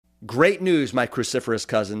Great news, my cruciferous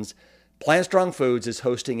cousins. Plant Strong Foods is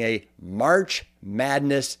hosting a March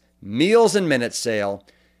Madness Meals and Minutes sale.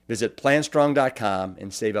 Visit plantstrong.com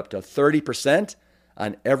and save up to 30%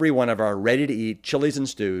 on every one of our ready-to-eat chilies and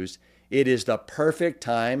stews. It is the perfect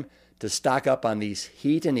time to stock up on these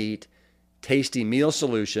heat and eat, tasty meal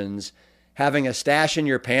solutions. Having a stash in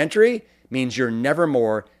your pantry means you're never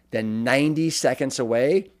more than 90 seconds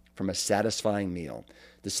away from a satisfying meal.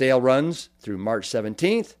 The sale runs through March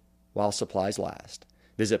 17th while supplies last.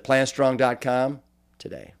 Visit plantstrong.com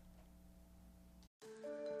today.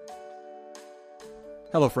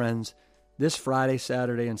 Hello, friends. This Friday,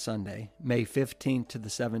 Saturday, and Sunday, May 15th to the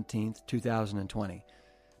 17th, 2020,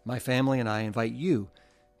 my family and I invite you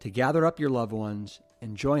to gather up your loved ones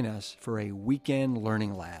and join us for a weekend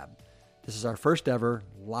learning lab. This is our first ever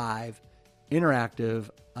live, interactive,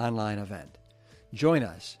 online event. Join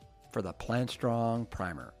us for the Plant Strong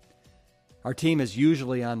Primer. Our team is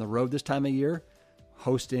usually on the road this time of year,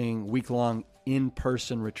 hosting week-long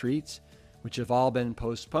in-person retreats, which have all been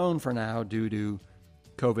postponed for now due to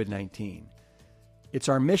COVID-19. It's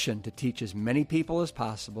our mission to teach as many people as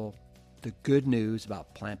possible the good news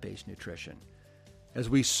about plant-based nutrition. As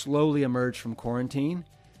we slowly emerge from quarantine,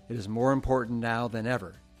 it is more important now than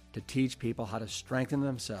ever to teach people how to strengthen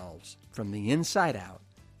themselves from the inside out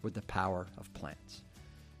with the power of plants.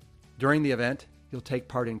 During the event, you'll take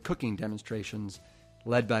part in cooking demonstrations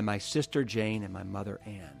led by my sister Jane and my mother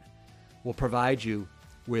Ann. We'll provide you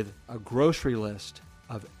with a grocery list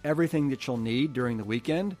of everything that you'll need during the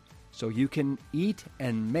weekend so you can eat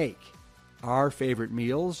and make our favorite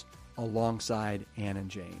meals alongside Ann and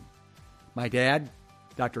Jane. My dad,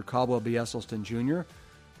 Dr. Caldwell B. Esselstyn Jr.,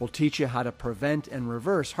 will teach you how to prevent and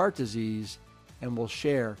reverse heart disease and will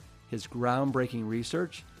share his groundbreaking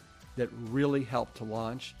research that really helped to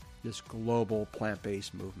launch this global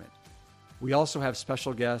plant-based movement. We also have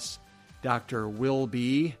special guests, Dr. Will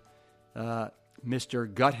B.,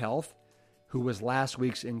 Mr. Gut Health, who was last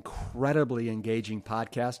week's incredibly engaging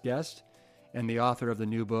podcast guest and the author of the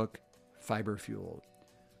new book, Fiber Fueled.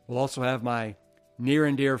 We'll also have my near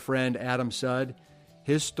and dear friend, Adam Sudd.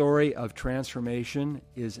 His story of transformation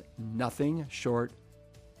is nothing short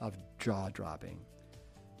of jaw-dropping.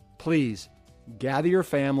 Please gather your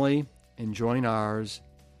family and join ours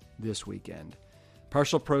this weekend.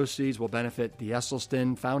 Partial proceeds will benefit the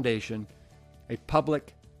Esselstyn Foundation, a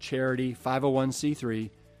public charity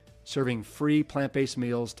 501c3 serving free plant-based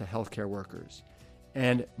meals to healthcare workers.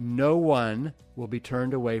 And no one will be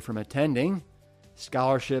turned away from attending.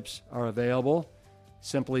 Scholarships are available.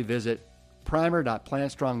 Simply visit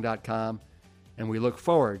primer.plantstrong.com, and we look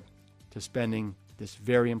forward to spending this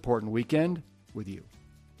very important weekend with you.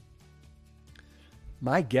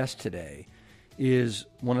 My guest today is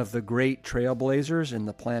one of the great trailblazers in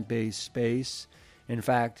the plant-based space. In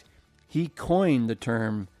fact, he coined the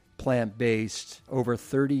term plant-based over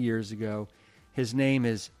 30 years ago. His name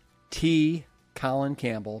is Colin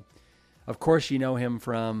Campbell. Of course, you know him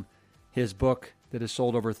from his book that has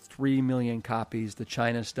sold over 3 million copies, The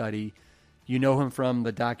China Study. You know him from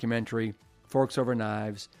the documentary Forks Over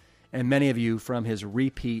Knives, and many of you from his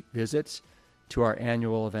repeat visits to our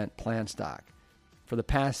annual event, Plant Stock. For the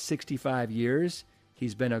past 65 years,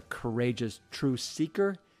 he's been a courageous truth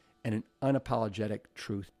seeker and an unapologetic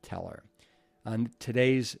truth teller. On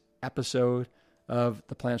today's episode of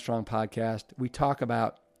the Plant Strong podcast, we talk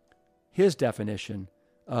about his definition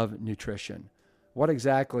of nutrition. What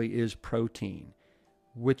exactly is protein?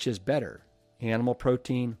 Which is better, animal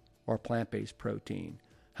protein or plant-based protein?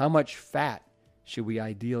 How much fat should we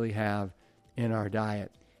ideally have in our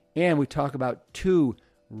diet? And we talk about 2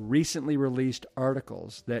 recently released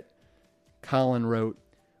articles that Colin wrote,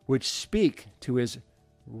 which speak to his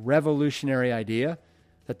revolutionary idea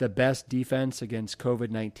that the best defense against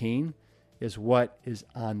COVID-19 is what is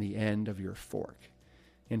on the end of your fork.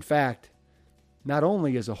 In fact, not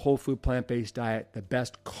only is a whole food plant-based diet the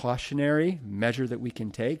best cautionary measure that we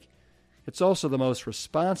can take, it's also the most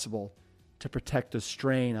responsible to protect the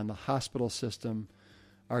strain on the hospital system,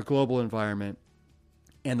 our global environment,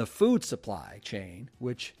 and the food supply chain,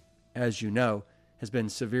 which, as you know, has been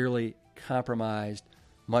severely compromised,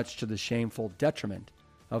 much to the shameful detriment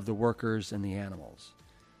of the workers and the animals.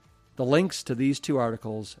 The links to these 2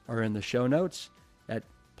 articles are in the show notes at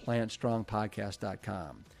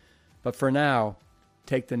plantstrongpodcast.com. But for now,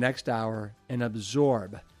 take the next hour and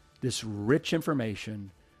absorb this rich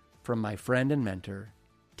information from my friend and mentor,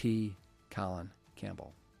 Colin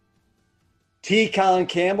Campbell. Colin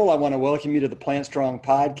Campbell, I want to welcome you to the Plant Strong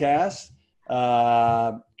podcast.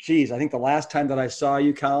 I think the last time that I saw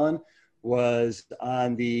you, Colin, was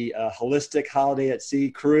on the Holistic Holiday at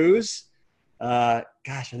Sea cruise.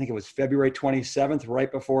 Gosh, I think it was February 27th,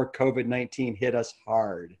 right before COVID-19 hit us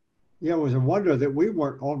hard. Yeah, it was a wonder that we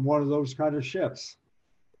weren't on one of those kind of ships.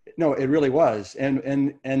 No, it really was.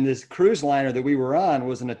 And this cruise liner that we were on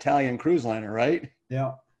was an Italian cruise liner, right?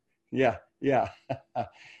 Yeah. Yeah, yeah.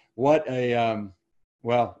 What a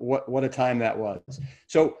what a time that was.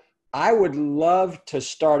 So I would love to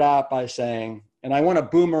start out by saying, and I want to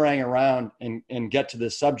boomerang around and get to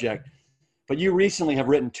this subject, but you recently have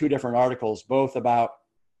written 2 different articles, both about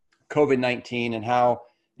COVID-19 and how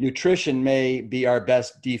nutrition may be our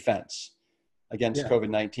best defense against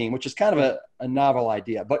COVID-19, which is kind of a novel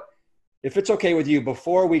idea. But if it's okay with you,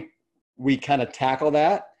 before we kind of tackle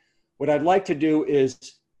that, what I'd like to do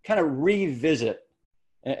is kind of revisit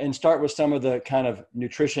and start with some of the kind of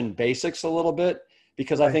nutrition basics a little bit,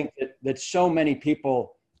 because I think that so many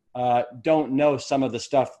people don't know some of the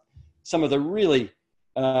stuff, some of the really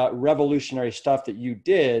revolutionary stuff that you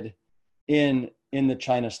did in the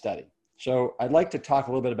China study. So I'd like to talk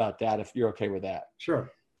a little bit about that, if you're okay with that.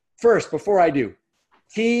 Sure. First, before I do,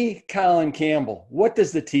 T. Colin Campbell, what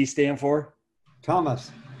does the T stand for?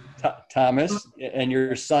 Thomas. Thomas, and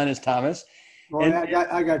your son is Thomas. Well, And,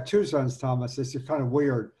 I got 2 sons, Thomas. It's kind of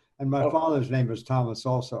weird. And my father's name is Thomas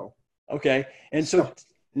also. Okay. And so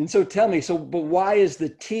tell me, but why is the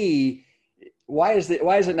T, why is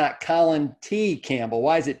it not Colin T. Campbell?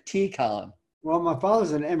 Why is it T. Colin? Well, my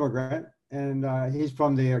father's an immigrant, and he's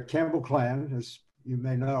from the Campbell clan, as you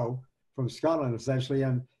may know, from Scotland, essentially.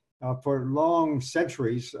 And for long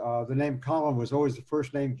centuries, the name Colin was always the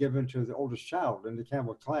first name given to the oldest child in the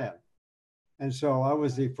Campbell clan. And so I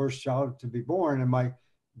was the first child to be born, and my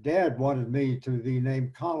dad wanted me to be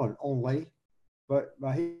named Colin only, but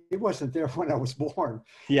he wasn't there when I was born.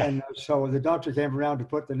 Yeah. And so the doctor came around to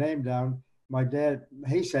put the name down. My dad,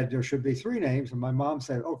 he said there should be 3 names, and my mom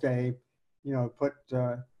said, okay, put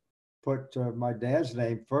my dad's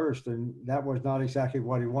name first, and that was not exactly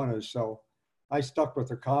what he wanted. So I stuck with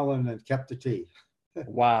the Colin and kept the T.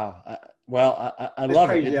 Wow. I It's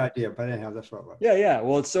love a it. crazy idea, but anyhow, that's what it was. Yeah.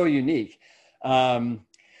 Well, it's so unique. Now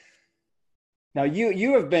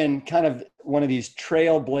you have been kind of one of these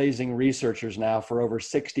trailblazing researchers now for over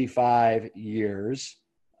 65 years.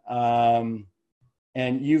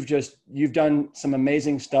 And you've done some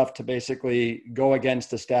amazing stuff to basically go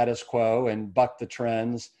against the status quo and buck the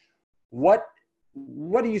trends. What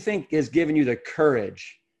do you think has given you the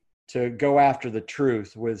courage to go after the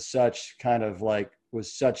truth with such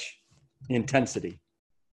intensity?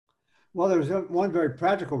 Well, there was one very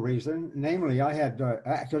practical reason, namely I had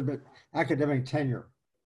academic tenure,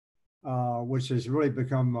 which has really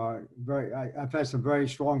become I've had some very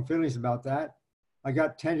strong feelings about that. I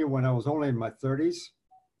got tenure when I was only in my 30s,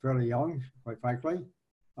 fairly young, quite frankly.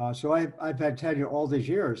 So I've had tenure all these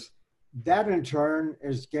years. That in turn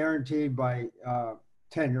is guaranteed by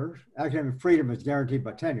tenure. Academic freedom is guaranteed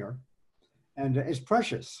by tenure. And it's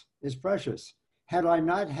precious. It's precious. Had I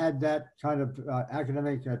not had that kind of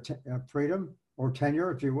academic freedom or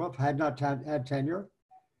tenure, if you will, had not had tenure,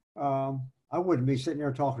 I wouldn't be sitting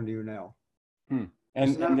here talking to you now. And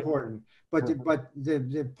it's not important. But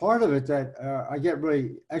the part of it that I get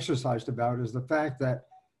really exercised about is the fact that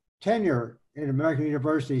tenure in American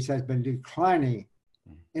universities has been declining,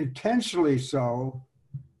 intentionally so,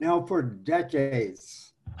 now for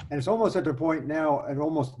decades. And it's almost at the point now it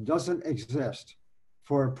almost doesn't exist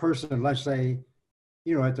for a person, let's say,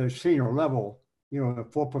 at the senior level, a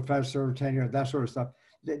full professor, tenure, that sort of stuff.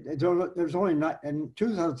 There's only not, in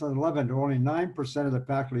 2011, there were only 9% of the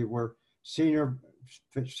faculty were senior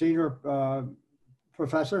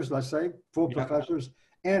professors, let's say, full professors,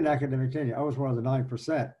 and academic tenure. I was one of the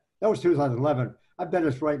 9%. That was 2011. I bet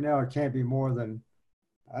it's right now, it can't be more than,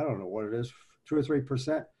 I don't know what it is, 2 or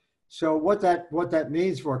 3%. So what that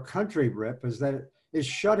means for a country, Rip, is that it's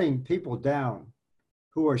shutting people down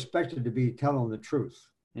who are expected to be telling the truth.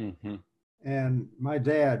 Mm-hmm. And my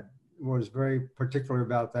dad was very particular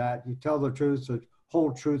about that. You tell the truth, the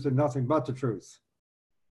whole truth, and nothing but the truth.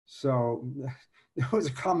 So it was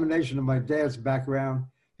a combination of my dad's background,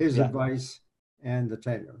 his advice, and the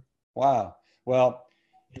tenure. Wow. Well,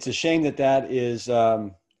 it's a shame that is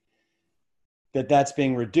that's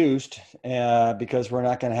being reduced because we're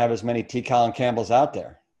not going to have as many T. Colin Campbells out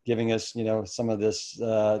there giving us, some of this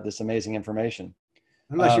amazing information.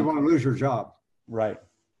 Unless you want to lose your job. Right.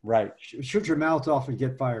 Shoot your mouth off and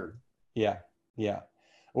get fired. Yeah.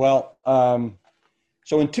 Well,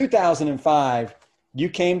 so in 2005, you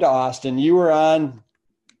came to Austin. You were on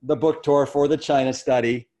the book tour for the China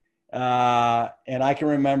study. And I can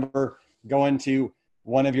remember going to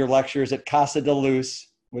one of your lectures at Casa de Luz,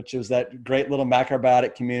 which was that great little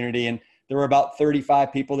macrobiotic community. And there were about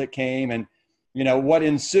 35 people that came. And what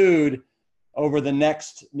ensued over the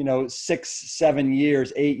next, 6, 7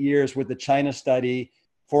 years, 8 years with the China study,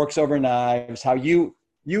 Forks Over Knives, how you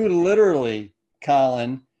literally,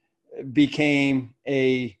 Colin, became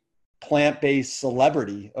a plant-based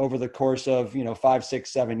celebrity over the course of, 5,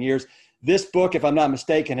 6, 7 years. This book, if I'm not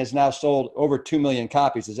mistaken, has now sold over 2 million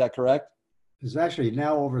copies. Is that correct? It's actually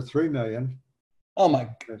now over 3 million. Oh my,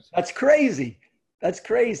 that's crazy. That's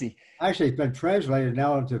crazy. Actually, it's been translated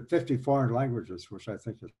now into 50 foreign languages, which I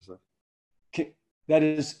think is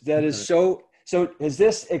that is so has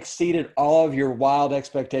this exceeded all of your wild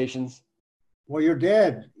expectations? Well, your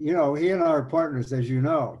dad, he and I are partners, as you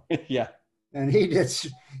know. Yeah. And he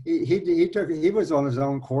was on his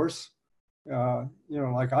own course,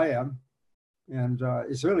 like I am. And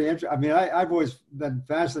it's really interesting. I mean, I've always been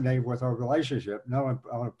fascinated with our relationship, not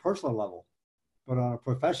on a personal level, but on a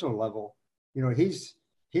professional level. He's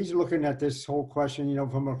looking at this whole question,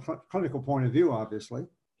 from a clinical point of view, obviously.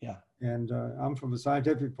 Yeah. And I'm from a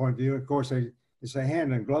scientific point of view. Of course, it's a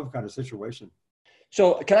hand and glove kind of situation.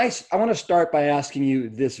 So I want to start by asking you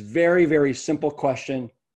this very, very simple question,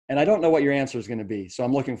 and I don't know what your answer is going to be, so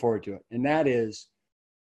I'm looking forward to it. And that is,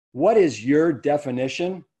 what is your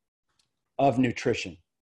definition of nutrition?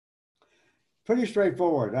 Pretty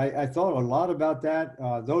straightforward. I thought a lot about that.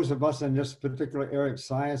 Those of us in this particular area of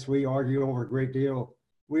science, we argue a great deal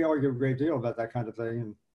about that kind of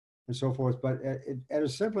thing and so forth. But at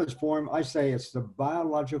its simplest form, I say it's the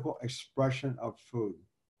biological expression of food.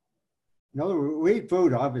 In other words, we eat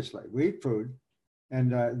food, obviously. We eat food,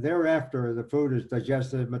 and thereafter the food is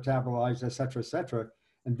digested, metabolized, et cetera,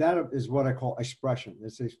 and that is what I call expression.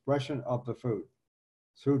 It's the expression of the food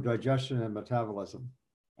through digestion and metabolism.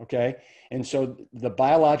 Okay, and so the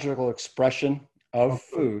biological expression of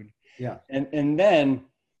food, yeah, and then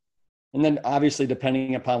obviously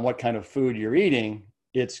depending upon what kind of food you're eating,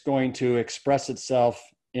 it's going to express itself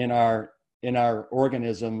in our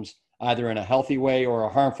organisms either in a healthy way or a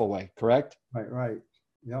harmful way, correct? Right.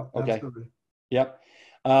 Yep. Okay. Absolutely. Yep.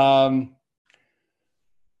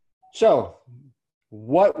 So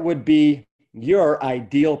what would be your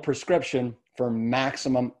ideal prescription for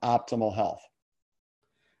maximum optimal health?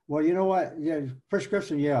 Well, you know what? Yeah,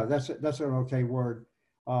 prescription. Yeah, that's an okay word.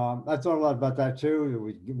 I thought a lot about that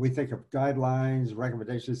too. We think of guidelines,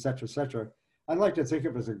 recommendations, et cetera. I'd like to think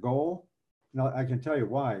of it as a goal. Now, I can tell you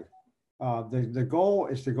why. The goal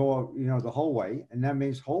is to go, the whole way, and that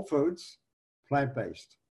means whole foods,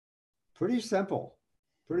 plant-based. Pretty simple,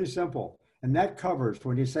 and that covers,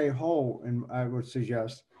 when you say whole, and I would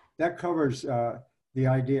suggest that covers the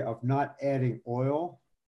idea of not adding oil.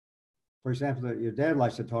 For example, that your dad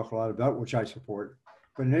likes to talk a lot about, which I support.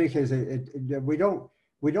 But in any case, we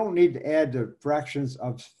don't need to add the fractions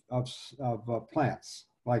of plants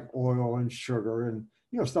like oil and sugar and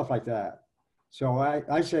stuff like that. So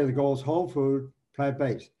I say the goal is whole food,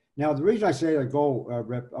 plant-based. Now, the reason I say the goal,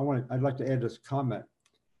 Rip, I'd like to add this comment,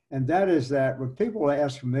 and that is that when people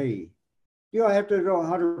ask me, do I have to go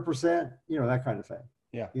 100%? That kind of thing.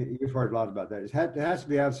 Yeah. You've heard a lot about that. It has to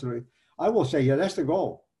be absolutely. I will say, yeah, that's the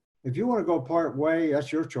goal. If you want to go part way,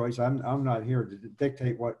 that's your choice. I'm not here to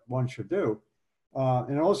dictate what one should do.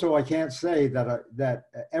 And also, I can't say that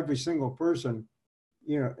every single person,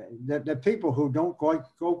 that people who don't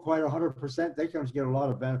go quite 100%, they can get a lot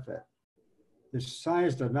of benefit. The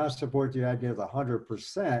science does not support the idea that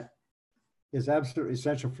 100% is absolutely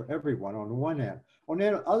essential for everyone on the one hand. On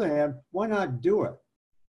the other hand, why not do it?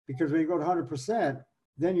 Because when you go to 100%,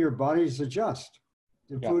 then your bodies adjust.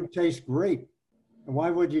 The food tastes great. And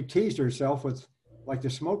why would you tease yourself with, like the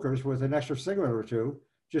smokers, with an extra cigarette or two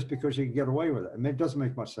just because you can get away with it? I mean, it doesn't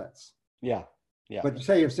make much sense. Yeah. But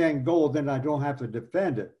if saying goal, then I don't have to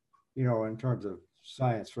defend it, in terms of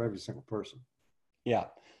science for every single person. Yeah.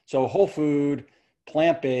 So whole food,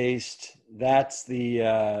 plant-based,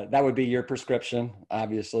 that would be your prescription,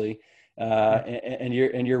 obviously. And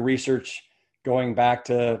your research going back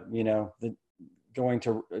to, going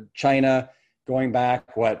to China, going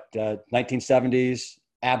back, 1970s,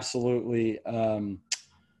 absolutely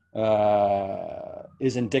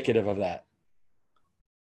is indicative of that.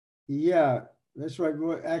 Yeah, that's right.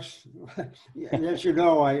 Well, actually, as you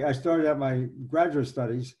know, I started out my graduate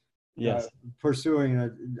studies pursuing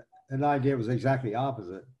an idea that was exactly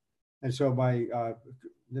opposite. And so the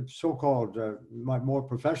so-called, my more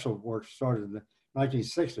professional work started in the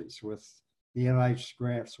 1960s with the NIH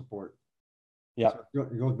grant support. Yeah. So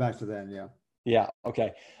it goes back to then, yeah. Yeah,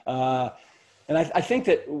 okay. And I think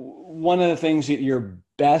that one of the things that you're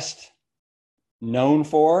best known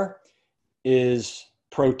for is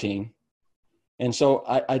protein. And so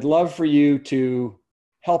I'd love for you to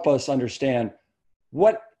help us understand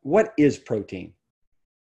what what is protein?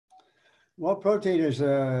 Well, protein is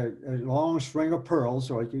a long string of pearls,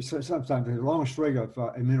 or like you say, sometimes a long string of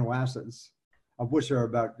amino acids, of which there are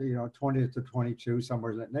about 20 to 22,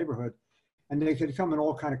 somewhere in that neighborhood, and they can come in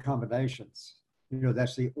all kind of combinations.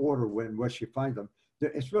 That's the order in which you find them.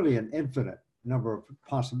 It's really an infinite number of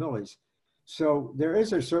possibilities. So there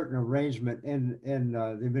is a certain arrangement in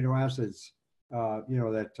the amino acids,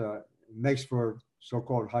 that makes for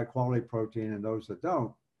so-called high-quality protein and those that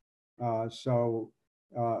don't.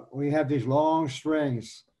 We have these long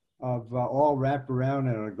strings of all wrapped around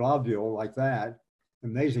in a globule like that.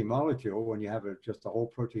 Amazing molecule when you have just a whole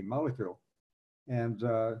protein molecule, and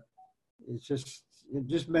it's just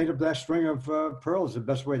made up that string of pearls. The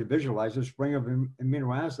best way to visualize a string of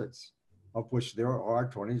amino acids, of which there are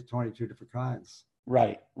 20 to 22 different kinds.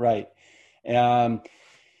 Right.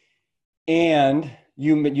 And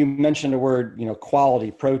you mentioned the word,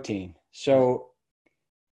 quality protein. So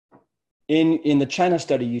in the China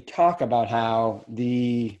study, you talk about how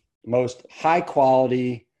the most high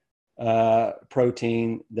quality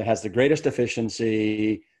protein that has the greatest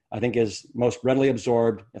efficiency, I think is most readily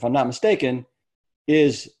absorbed, if I'm not mistaken,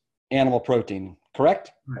 is animal protein,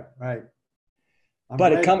 correct? Right.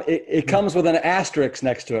 But it comes with an asterisk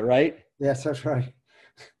next to it, right? Yes, that's right.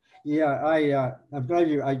 Yeah, I'm glad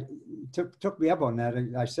you took me up on that.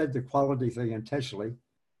 I said the quality thing intentionally.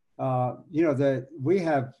 We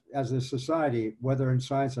have, as a society, whether in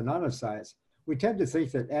science or not in science, we tend to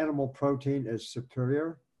think that animal protein is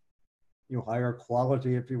superior, higher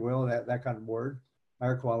quality, if you will, that kind of word,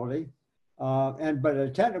 higher quality. But in a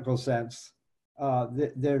technical sense,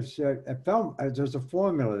 there's a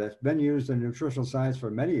formula that's been used in nutritional science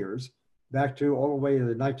for many years, back to all the way to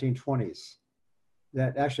the 1920s,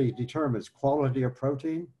 that actually determines quality of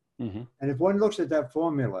protein. Mm-hmm. And if one looks at that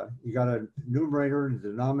formula, you got a numerator and a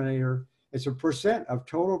denominator. It's a percent of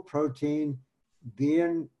total protein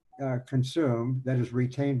being consumed that is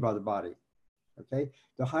retained by the body. Okay,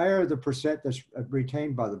 the higher the percent that's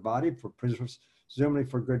retained by the body, presumably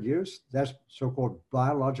for good use, that's so-called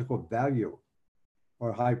biological value,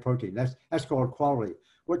 or high protein. That's called quality.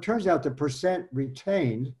 Well, it turns out the percent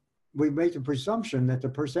retained, we make the presumption that the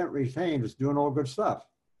percent retained is doing all good stuff.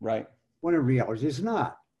 Right. When in reality, it's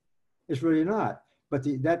not. It's really not. But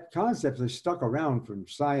that concept has stuck around from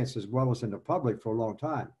science as well as in the public for a long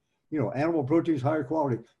time. Animal protein is higher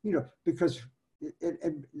quality, because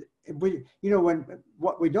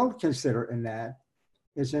what we don't consider in that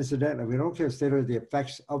is, incidentally, we don't consider the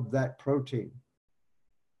effects of that protein.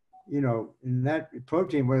 In that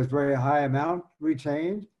protein, where it's very high amount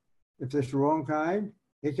retained, if it's the wrong kind,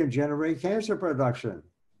 it can generate cancer production.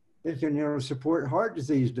 It can, support heart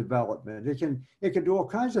disease development. It can do all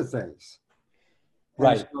kinds of things.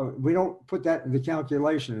 Right. So we don't put that in the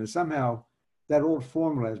calculation, and somehow that old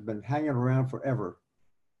formula has been hanging around forever.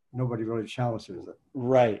 Nobody really challenges it.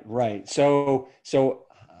 Right. So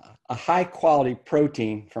a high quality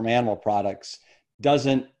protein from animal products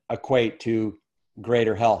doesn't equate to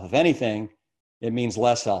greater health. If anything, it means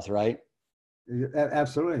less health, right?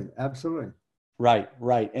 Absolutely.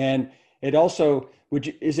 Right. And it also,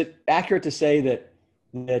 is it accurate to say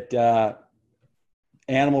that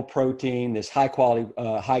animal protein, this high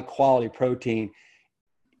quality protein,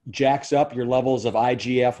 jacks up your levels of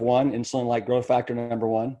IGF-1, insulin-like growth factor number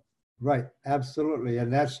 1? Right, absolutely,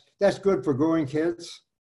 and that's good for growing kids.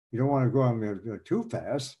 You don't want to grow them too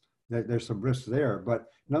fast. There's some risks there, but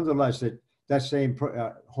nonetheless, that same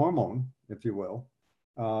hormone, if you will,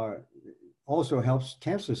 also helps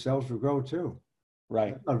cancer cells to grow too.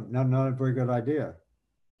 Right. Not a very good idea.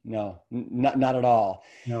 No, not at all.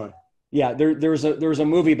 No. Yeah, there was a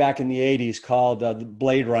movie back in the 80s called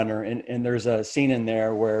Blade Runner, and there's a scene in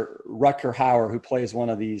there where Rutger Hauer, who plays one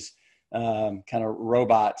of these kind of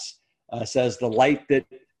robots, says the light that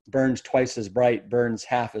burns twice as bright burns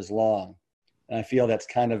half as long. And I feel that's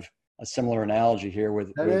kind of a similar analogy here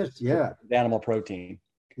with animal protein.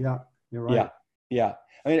 Yeah, you're right. Yeah.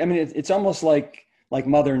 I mean, it's almost like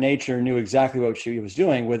Mother Nature knew exactly what she was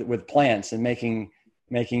doing with plants and making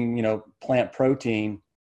plant protein.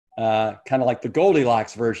 Kind of like the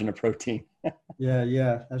Goldilocks version of protein.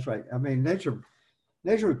 Yeah, that's right. I mean, nature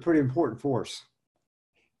is a pretty important force.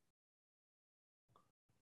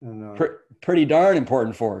 And, pretty darn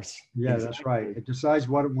important force. Yeah, exactly. That's right. It decides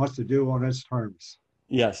what it wants to do on its terms.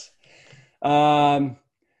 Yes.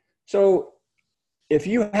 So if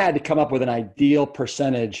you had to come up with an ideal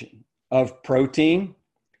percentage of protein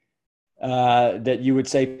that you would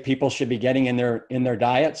say people should be getting in their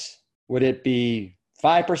diets, would it be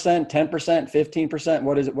 5%, 10%,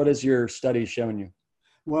 15%? What is your study showing you?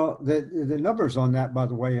 Well, the numbers on that, by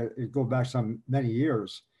the way, it go back many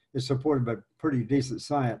years. is supported by pretty decent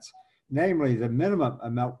science. Namely, the minimum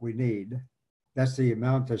amount we need, that's the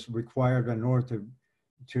amount that's required in order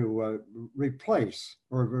to replace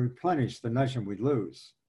or replenish the nitrogen we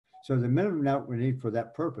lose. So the minimum amount we need for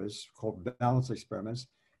that purpose, called balance experiments,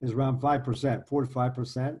 is around 5%, 4 to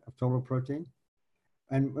 5% of total protein.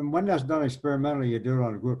 And when that's done experimentally, you do it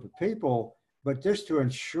on a group of people, but just to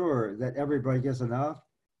ensure that everybody gets enough,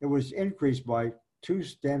 it was increased by 2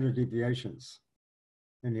 standard deviations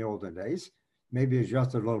in the olden days, maybe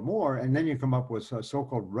adjusted a little more, and then you come up with a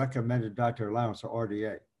so-called recommended dietary allowance, or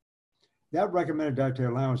RDA. That recommended dietary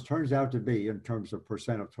allowance turns out to be, in terms of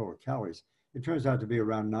percent of total calories, it turns out to be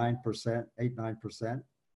around 9%, 8, 9%.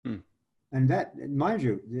 And that, mind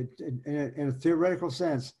you, in a theoretical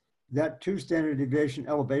sense, that 2 standard deviation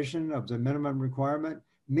elevation of the minimum requirement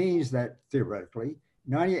means that theoretically,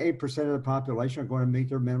 98% of the population are going to meet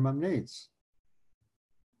their minimum needs.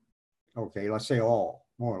 Okay, let's say all,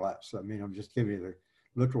 more or less. I mean, I'm just giving you the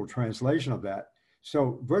literal translation of that.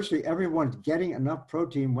 So virtually everyone's getting enough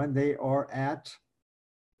protein when they are at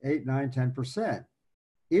 8, 9, 10%,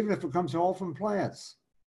 even if it comes all from plants.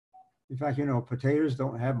 In fact, you know, potatoes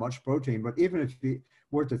don't have much protein, but even if you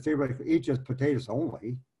were to theoretically eat just potatoes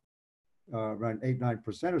only, around 8,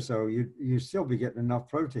 9% or so, you still be getting enough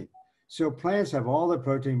protein. So plants have all the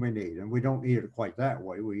protein we need, and we don't eat it quite that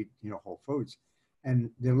way. We eat, you know, whole foods.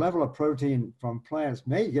 And the level of protein from plants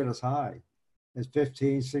may get as high as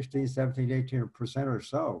 15, 16, 17, 18% or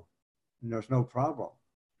so, and there's no problem.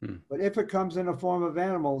 But if it comes in the form of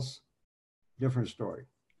animals, different story.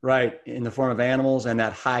 Right, in the form of animals and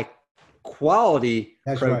that high quality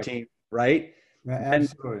That's protein, right? Yeah,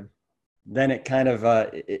 absolutely. Then it kind of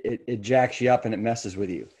it jacks you up and it messes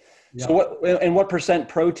with you. Yeah. So what percent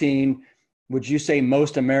protein would you say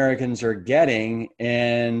most Americans are getting,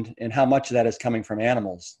 and how much of that is coming from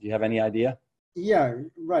animals? Do you have any idea? Yeah,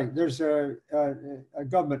 right. There's a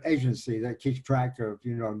government agency that keeps track of,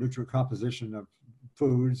 you know, nutrient composition of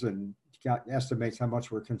foods and estimates how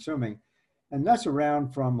much we're consuming. And that's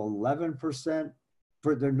around from 11%.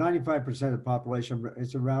 For the 95% of the population,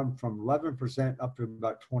 it's around from 11% up to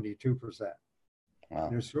about 22%. Wow.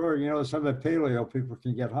 And sure, you know, some of the paleo people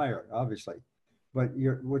can get higher, obviously. But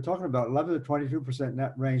we're talking about 11 to 22% in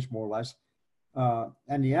that range, more or less.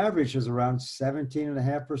 And the average is around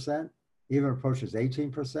 17.5%, even approaches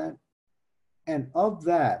 18%. And of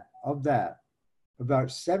that, about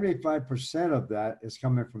 75% of that is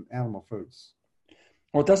coming from animal foods.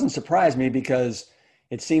 Well, it doesn't surprise me, because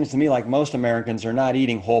it seems to me like most Americans are not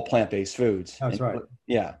eating whole plant-based foods. That's right.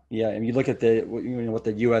 Yeah. And you look at what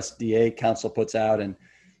the USDA Council puts out, and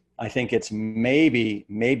I think it's maybe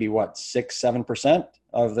what 6-7%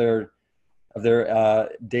 of their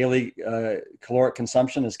daily caloric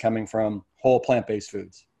consumption is coming from whole plant-based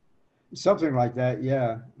foods. Something like that,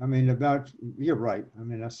 yeah. I mean, you're right. I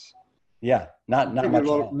mean, that's not maybe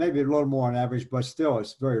much. Maybe a little more on average, but still,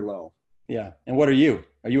 it's very low. Yeah. And what are you?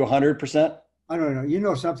 Are you 100%? I don't know. You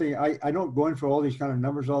know something, I don't go in for all these kind of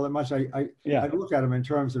numbers all that much. I look at them in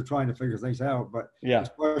terms of trying to figure things out. But as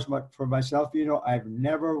far as for myself, you know, I've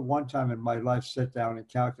never one time in my life sit down and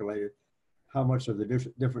calculated how much of the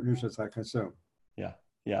different nutrients I consume. Yeah.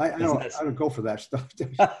 I don't go for that stuff.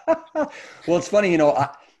 Well, it's funny, you know,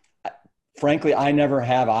 frankly, I never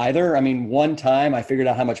have either. I mean, one time I figured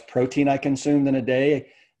out how much protein I consumed in a day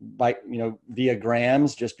by, you know, via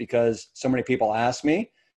grams, just because so many people asked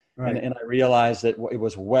me. Right. And I realized that it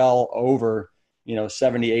was well over, you know,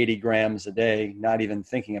 70, 80 grams a day, not even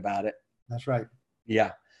thinking about it. That's right.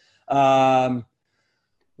 Yeah.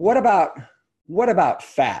 What about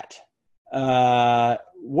fat?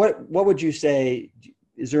 What would you say,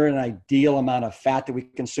 is there an ideal amount of fat that we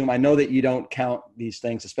consume? I know that you don't count these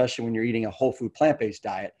things, especially when you're eating a whole food plant-based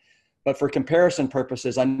diet, but for comparison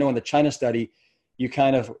purposes, I know in the China study, you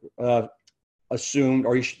kind of assumed,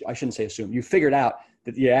 or I shouldn't say assumed, you figured out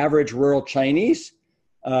that the average rural Chinese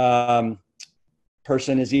person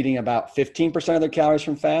is eating about 15% of their calories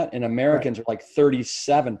from fat, and Americans are like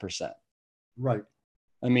 37%. Right.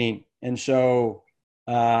 I mean, and so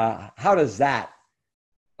how does that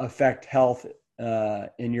affect health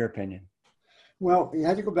in your opinion? Well, you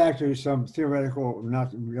had to go back to some theoretical,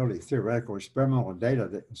 not really theoretical, experimental data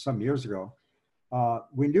that some years ago.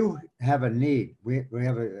 We do have a need.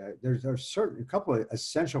 There's a couple of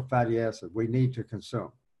essential fatty acids we need to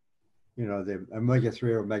consume. You know, the omega-3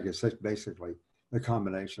 or omega-6, basically, the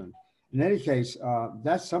combination. In any case,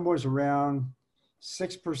 that's somewhere around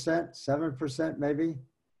 6%, 7% maybe.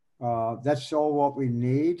 That's all what we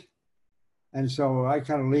need. And so I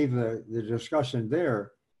kind of leave the discussion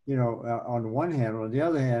there, you know, on the one hand. On the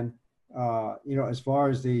other hand, you know, as far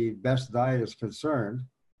as the best diet is concerned,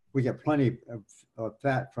 we get plenty of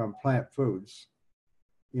fat from plant foods.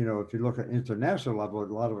 If you look at international level, a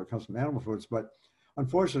lot of it comes from animal foods. But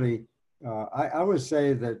unfortunately, I would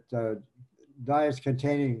say that diets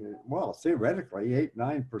containing, well, theoretically,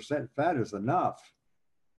 8-9% fat is enough.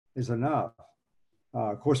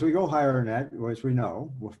 Of course, we go higher than that, as we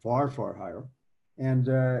know. We're far, far higher. And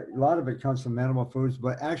a lot of it comes from animal foods,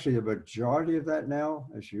 but actually the majority of that now,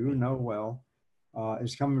 as you know well,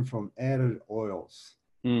 is coming from added oils.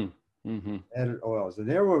 Mm-hmm. Added oils. And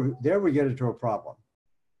there we get into a problem,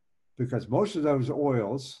 because most of those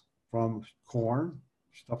oils from corn,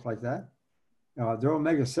 stuff like that, they're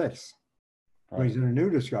omega-6. Brings in a new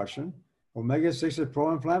discussion. Omega-6 is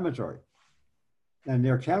pro-inflammatory. And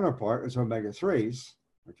their counterpart is omega-3s,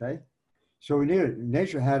 okay? So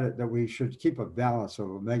nature had it that we should keep a balance of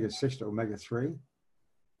omega-6 to omega-3.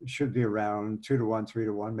 It should be around 2-to-1,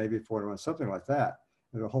 3-to-1, maybe 4-to-1, something like that,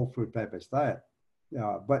 in a whole food plant-based diet.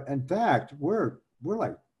 But in fact, we're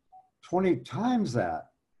like 20 times that.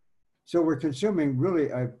 So we're consuming really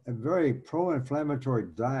a very pro-inflammatory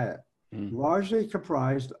diet, largely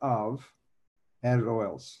comprised of added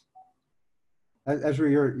oils. As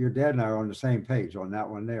your dad and I are on the same page on that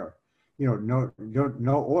one there. No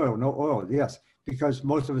oil, yes, because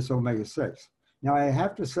most of it's omega-6. Now, I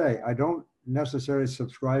have to say, I don't necessarily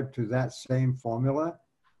subscribe to that same formula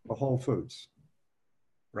for whole foods.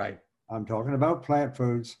 Right. I'm talking about plant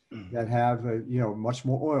foods that have, much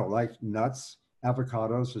more oil, like nuts,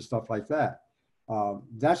 avocados, and stuff like that.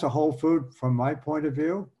 That's a whole food from my point of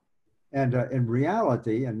view. And in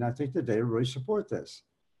reality, and I think the data really support this,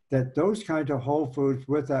 that those kinds of whole foods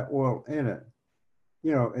with that oil in it,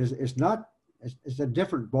 it's a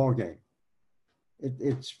different ball game.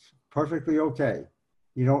 It's perfectly okay.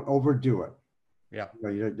 You don't overdo it. Yeah.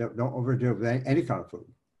 You don't overdo it with any kind of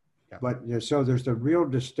food. Yeah. But so there's the real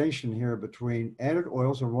distinction here between added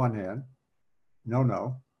oils on one hand.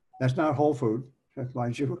 No, that's not whole food,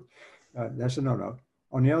 mind you. That's a no.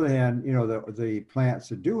 On the other hand, the plants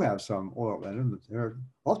that do have some oil in them, they're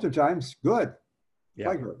oftentimes good. Yeah.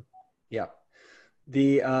 Quite good. Yeah.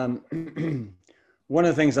 The one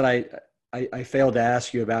of the things that I failed to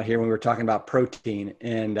ask you about here when we were talking about protein,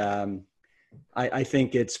 and I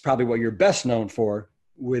think it's probably what you're best known for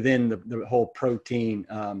within the whole protein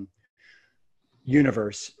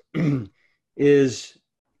universe is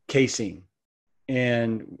casein,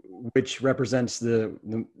 and which represents the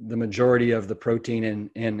majority of the protein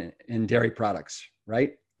in dairy products,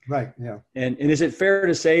 right? Right. Yeah. And is it fair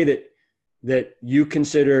to say that you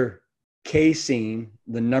consider casein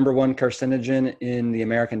the number one carcinogen in the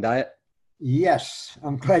American diet? Yes,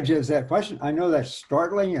 I'm glad you asked that question. I know that's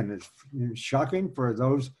startling and it's shocking for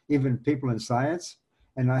those, even people in science.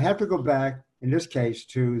 And I have to go back, in this case,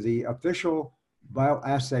 to the official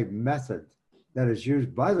bioassay method that is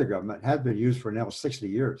used by the government, has been used for now 60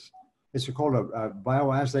 years. It's called a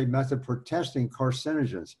bioassay method for testing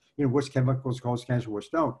carcinogens, which chemicals cause cancer, which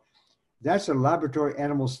don't. That's a laboratory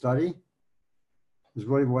animal study, is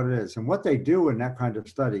really what it is. And what they do in that kind of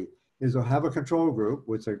study is they'll have a control group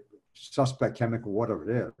with a suspect chemical, whatever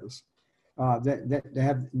it is. They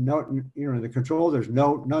have the control, there's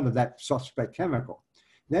none of that suspect chemical.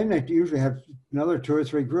 Then they usually have another 2 or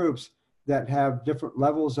 3 groups that have different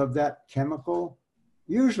levels of that chemical,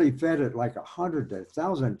 usually fed at like 100 to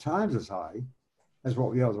 1,000 times as high as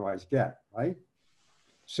what we otherwise get, right?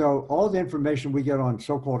 So all the information we get on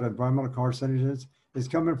so-called environmental carcinogens is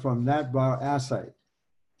coming from that bioassay.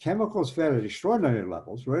 Chemicals fed at extraordinary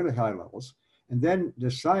levels, really high levels, and then the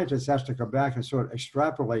scientist has to come back and sort of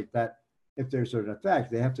extrapolate that. If there's an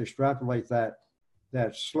effect, they have to extrapolate that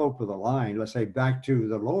slope of the line, let's say, back to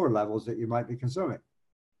the lower levels that you might be consuming.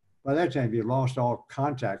 By that time, you lost all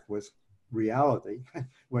contact with reality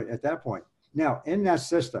at that point. Now, in that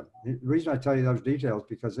system, the reason I tell you those details,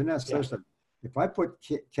 because in that system, if I put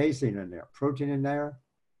casein in there, protein in there,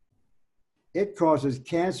 it causes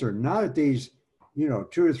cancer, not at these 2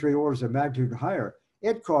 or 3 orders of magnitude higher.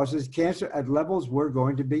 It causes cancer at levels we're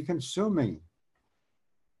going to be consuming.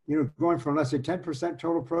 Going from, let's say, 10%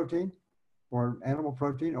 total protein or animal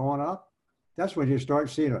protein on up, that's when you start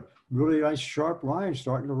seeing a really nice sharp line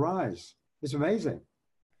starting to rise. It's amazing.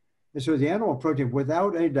 And so the animal protein,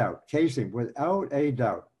 without a doubt, casein, without a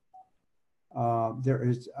doubt,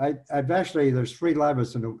 there's 3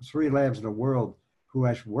 labs in the world who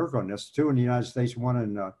actually work on this, 2 in the United States, 1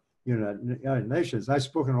 in United Nations. I've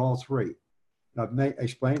spoken to all 3. I've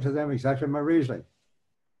explained to them exactly my reasoning.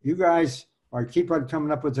 You guys keep on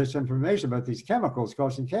coming up with this information about these chemicals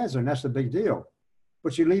causing cancer, and that's the big deal.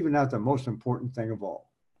 But you're leaving out the most important thing of all.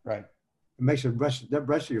 Right. It makes the rest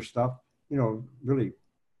of your stuff, really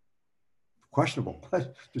questionable,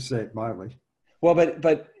 to say it mildly. Well,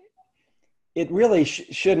 but it really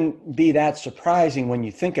shouldn't be that surprising when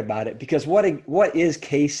you think about it, because what is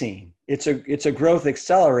casein? It's a growth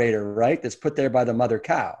accelerator, right? That's put there by the mother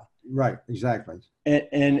cow. Right, exactly.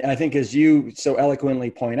 And I think, as you so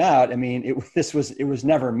eloquently point out, I mean, it was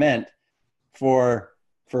never meant for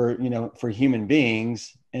human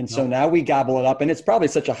beings, and so now we gobble it up, and it's probably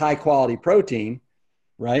such a high quality protein,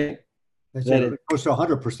 right? That close to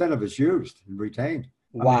 100% of it's used and retained.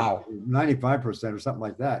 Wow, 95% or something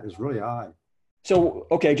like that is really high. So,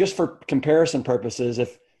 okay, just for comparison purposes,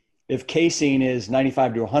 if casein is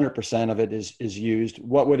 95 to 100% of it is used,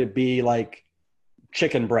 what would it be like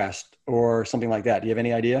chicken breast or something like that? Do you have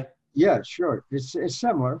any idea? Yeah, sure. It's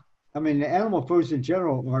similar. I mean, the animal foods in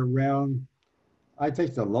general are around, I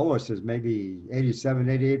think the lowest is maybe 87,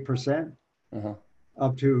 88%,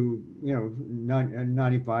 up to,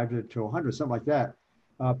 95 to 100, something like that.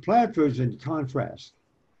 Plant foods, in contrast,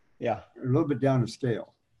 are a little bit down the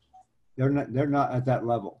scale. They're not at that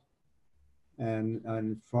level.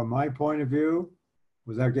 And from my point of view,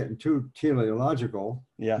 without getting too teleological,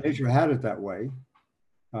 nature had it that way.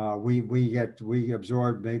 We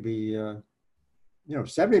absorb maybe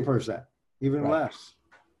 70%, even less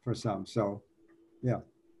for some. So, yeah.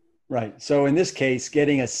 Right. So in this case,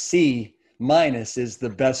 getting a C- is the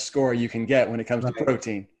best score you can get when it comes to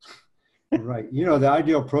protein. Right. The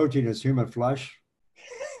ideal protein is human flesh.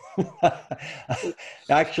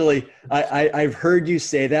 Actually, I've heard you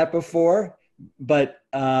say that before, but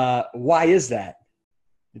why is that?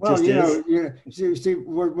 See,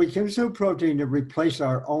 we consume protein to replace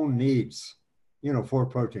our own needs, for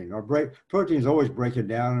protein. Protein is always breaking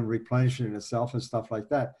down and replenishing itself and stuff like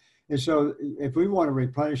that. And so if we want to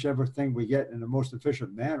replenish everything we get in the most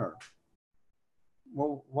efficient manner,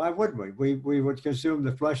 well, why wouldn't we? We would consume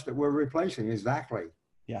the flesh that we're replacing. Exactly.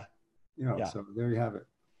 Yeah. So there you have it.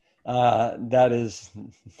 That is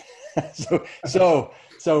so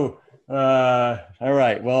all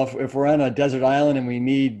right. Well, if we're on a desert island and we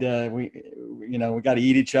need we got to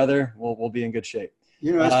eat each other, we'll be in good shape.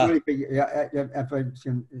 That's really big. If I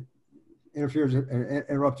can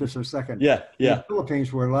interrupt just for a second. Yeah. In the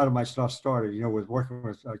Philippines, where a lot of my stuff started, with working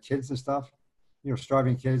with kids and stuff,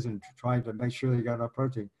 starving kids and trying to make sure they got enough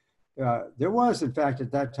protein. There was, in fact,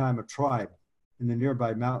 at that time, a tribe in the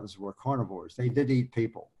nearby mountains were carnivores. They did eat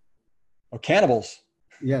people. Oh, cannibals.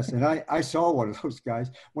 Yes, and I saw one of those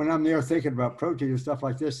guys when I'm there thinking about protein and stuff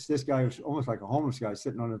like this. This guy was almost like a homeless guy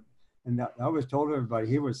sitting on and I was told everybody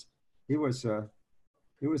he was a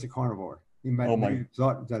carnivore. He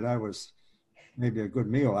thought that I was maybe a good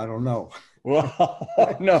meal. I don't know.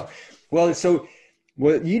 Well, no. Well,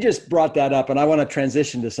 you just brought that up, and I want to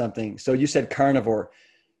transition to something. So you said carnivore.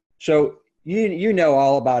 So you know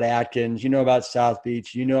all about Atkins, about South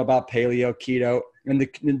Beach, about paleo, keto, and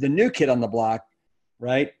the new kid on the block,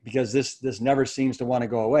 right? Because this never seems to want to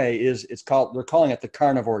go away. They're calling it the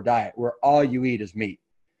carnivore diet, where all you eat is meat.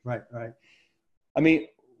 Right. I mean,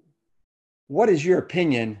 what is your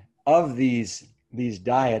opinion of these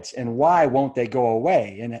diets, and why won't they go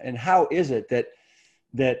away? And how is it that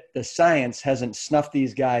the science hasn't snuffed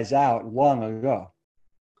these guys out long ago?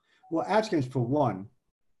 Well, Atkins, for one,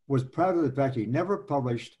 was proud of the fact he never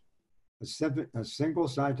published a single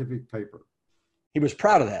scientific paper. He was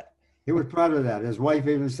proud of that. He was proud of that. His wife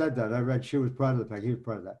even said that. I read she was proud of the fact he was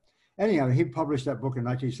proud of that. Anyhow, he published that book in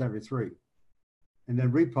 1973. And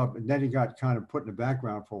then he got kind of put in the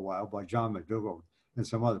background for a while by John McDougall and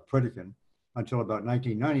some other Pritikin until about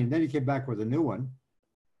 1990. And then he came back with a new one.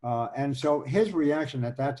 And so his reaction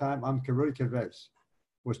at that time, I'm really convinced,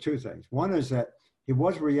 was two things. One is that he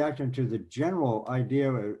was reacting to the general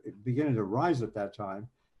idea beginning to rise at that time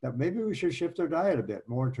that maybe we should shift our diet a bit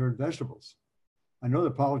more toward vegetables. I know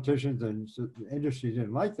the politicians and the industry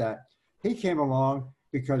didn't like that. He came along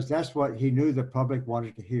because that's what he knew the public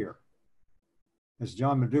wanted to hear. As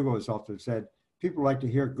John McDougall has often said, people like to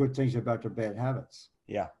hear good things about their bad habits.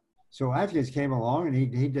 Yeah. So Atkins came along and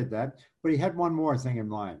he did that, but he had one more thing in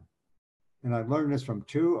mind. And I learned this from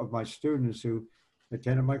two of my students who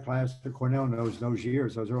attended my class at Cornell those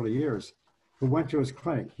early years, who went to his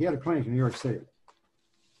clinic. He had a clinic in New York City.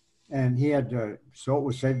 And he had, so it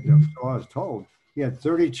was said, so I was told, he had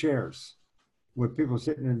 30 chairs with people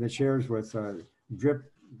sitting in the chairs with drip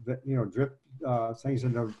things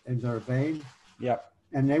in their vein. Yep.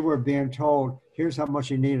 And they were being told, here's how much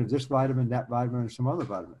you need of this vitamin, that vitamin, and some other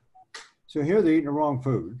vitamin. So here they're eating the wrong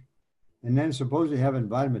food, and then supposedly having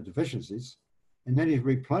vitamin deficiencies. And then he's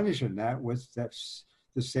replenishing that with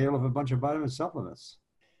the sale of a bunch of vitamin supplements.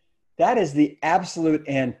 That is the absolute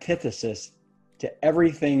antithesis to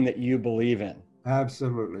everything that you believe in.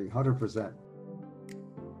 Absolutely, 100%.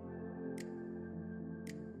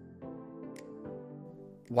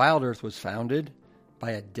 Wild Earth was founded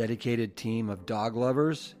by a dedicated team of dog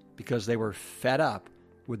lovers because they were fed up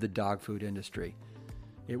with the dog food industry.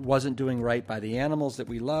 It wasn't doing right by the animals that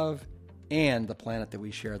we love and the planet that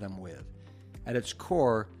we share them with. At its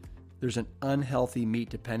core, there's an unhealthy meat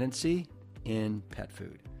dependency in pet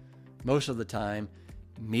food. Most of the time,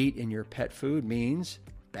 meat in your pet food means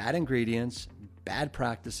bad ingredients, bad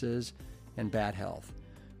practices, and bad health,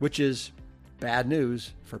 which is bad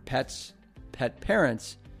news for pets, pet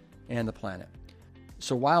parents, and the planet.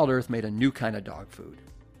 So Wild Earth made a new kind of dog food,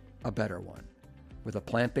 a better one, with a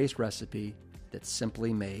plant-based recipe that's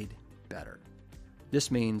simply made better. This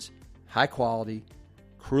means high quality,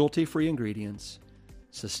 cruelty-free ingredients,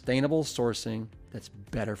 sustainable sourcing that's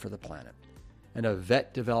better for the planet, and a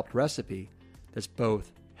vet-developed recipe that's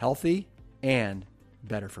both healthy and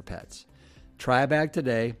better for pets. Try a bag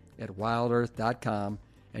today at wildearth.com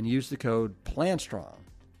and use the code PLANTSTRONG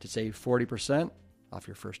to save 40% off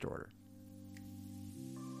your first order.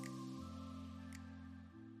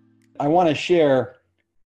 I want to share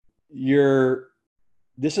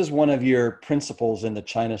this is one of your principles in the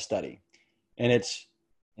China study. And it's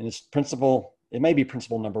principle, it may be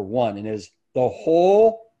principle number 1, and is the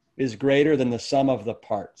whole is greater than the sum of the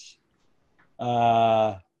parts.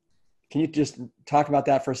 Can you just talk about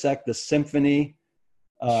that for a sec? The symphony.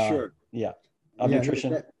 Sure. Yeah. Of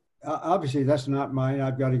nutrition. Obviously, that's not mine.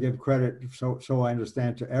 I've got to give credit, so I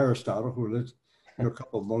understand, to Aristotle, who lived a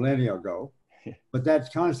couple of millennia ago. But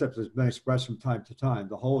that concept has been expressed from time to time.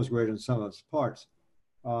 The whole is greater than the sum of its parts.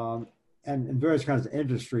 And in various kinds of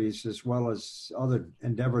industries, as well as other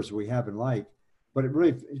endeavors we have in life. But it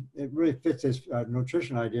really fits this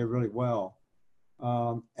nutrition idea really well.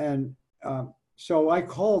 So I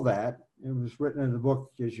call that, it was written in the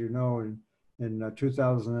book, as you know, in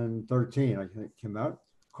 2013, I think it came out,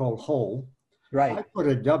 called Whole. Right. I put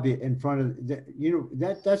a W in front of,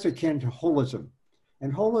 that's akin to holism.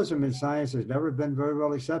 And holism in science has never been very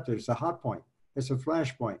well accepted. It's a hot point. It's a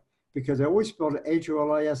flashpoint, because they always spelled it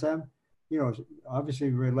HOLISM, obviously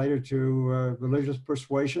related to religious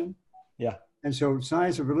persuasion. Yeah. And so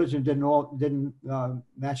science and religion didn't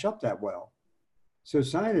match up that well. So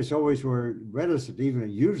scientists always were reticent to even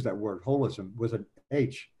use that word holism with an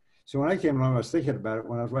H. So when I came along, I was thinking about it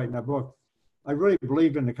when I was writing that book. I really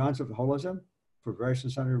believed in the concept of holism for various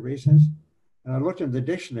and sundry reasons. And I looked in the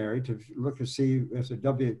dictionary to look to see if the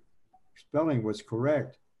W spelling was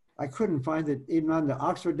correct. I couldn't find it even on the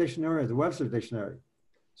Oxford Dictionary or the Webster Dictionary.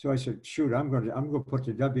 So I said, shoot, I'm going to put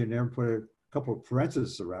the W in there and put a couple of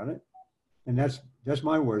parentheses around it. And that's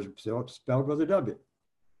my words, spelled with a W.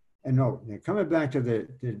 And no, coming back to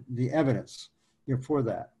the evidence for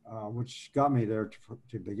that, which got me there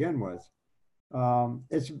to begin with,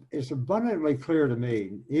 it's abundantly clear to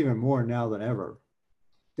me, even more now than ever,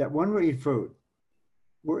 that when we eat food,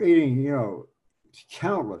 we're eating,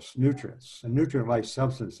 countless nutrients and nutrient-like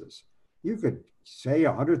substances. You could say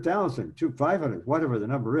 100,000 to 500, whatever the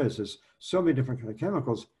number is. There's so many different kind of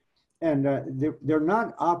chemicals, and they're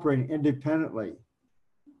not operating independently.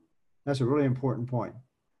 That's a really important point.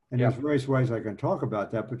 And there's various ways I can talk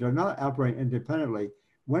about that, but they're not operating independently.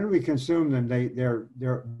 When we consume them, they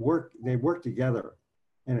work together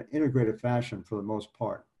in an integrated fashion for the most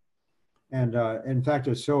part. And in fact,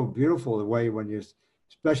 it's so beautiful the way when you,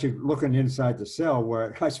 especially looking inside the cell,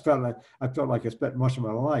 where I felt like I spent much of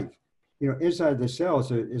my life. Inside the cell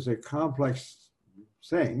is a complex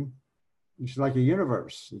thing. It's like a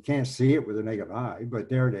universe. You can't see it with a naked eye, but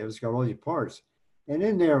there it is. It's got all these parts. And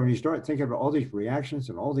in there, when you start thinking about all these reactions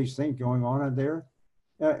and all these things going on in there,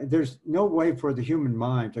 there's no way for the human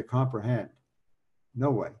mind to comprehend,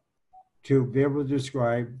 no way, to be able to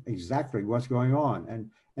describe exactly what's going on.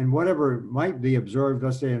 And whatever might be observed,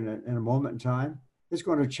 let's say in a moment in time, it's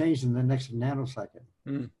going to change in the next nanosecond.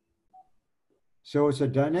 Mm. So it's a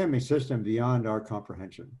dynamic system beyond our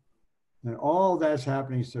comprehension. And all that's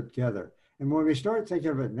happening together. And when we start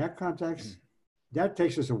thinking of it in that context, that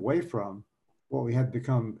takes us away from what we have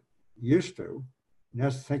become used to, and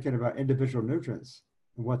that's thinking about individual nutrients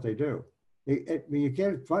and what they do. You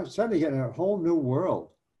get suddenly get a whole new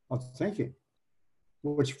world of thinking,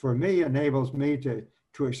 which for me enables me to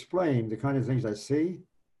explain the kind of things I see,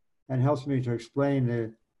 and helps me to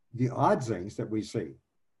explain the odd things that we see.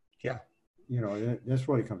 Yeah. That's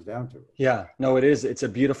what it comes down to. Yeah, no, it is. It's a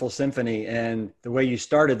beautiful symphony. And the way you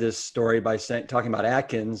started this story by talking about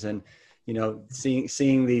Atkins and,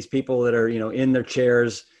 seeing these people that are, in their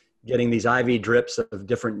chairs, getting these IV drips of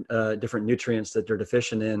different nutrients that they're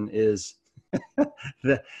deficient in is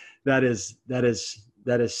that is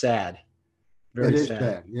sad. Very It is sad.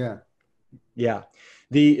 sad. Yeah. Yeah.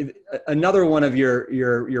 The another one of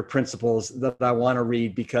your principles that I want to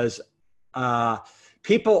read, because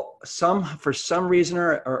people, for some reason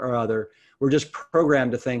or other, were just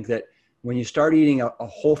programmed to think that when you start eating a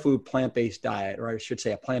whole food plant-based diet, or I should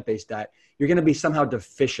say a plant-based diet, you're going to be somehow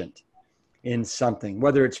deficient in something,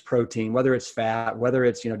 whether it's protein, whether it's fat, whether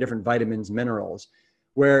it's, different vitamins, minerals,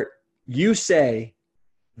 where you say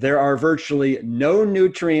there are virtually no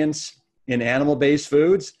nutrients in animal-based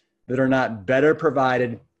foods that are not better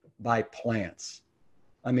provided by plants.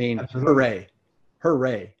 I mean, Absolutely.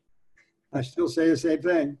 hooray. I still say the same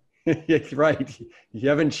thing. Right. You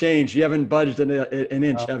haven't changed. You haven't budged an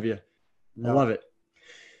inch, No, have you? I no. love it.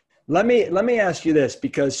 Let me ask you this,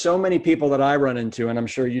 because so many people that I run into, and I'm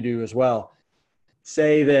sure you do as well,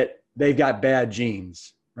 say that they've got bad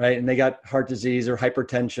genes, right? And they got heart disease or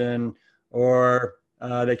hypertension, or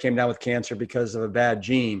they came down with cancer because of a bad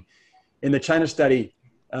gene. In the China study,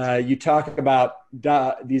 you talk about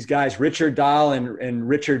these guys, Richard Dahl and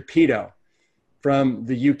Richard Pito from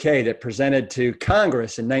the UK, that presented to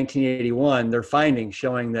Congress in 1981 their findings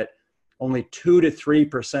showing that only 2 to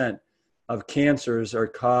 3% of cancers are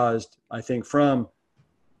caused, I think, from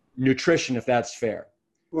nutrition, if that's fair.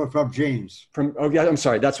 Well, from genes. Yeah, I'm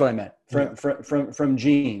sorry, that's what I meant. Yeah. From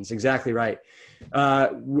genes, exactly right.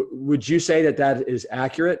 Would you say that is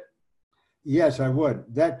accurate? Yes, I would.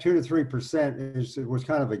 That 2 to 3% was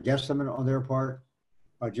kind of a guesstimate on their part,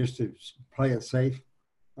 just to play it safe.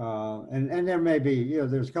 And there may be,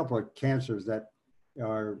 there's a couple of cancers that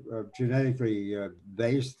are genetically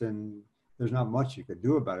based, and there's not much you could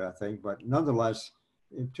do about it, I think. But nonetheless,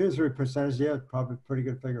 2 to 3% is, probably a pretty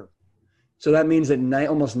good figure. So that means that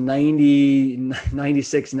almost 90,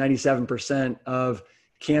 96, 97% of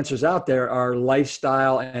cancers out there are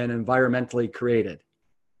lifestyle and environmentally created.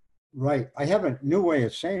 Right. I have a new way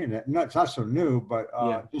of saying it. It's not so new, but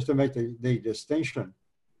Yeah. just to make the distinction.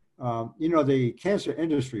 The cancer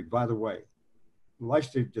industry, by the way, likes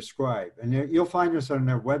to describe, and you'll find this on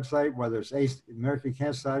their website, whether it's American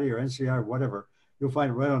Cancer Society or NCI or whatever, you'll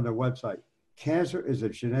find it right on their website. Cancer is a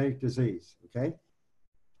genetic disease, okay?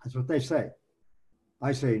 That's what they say.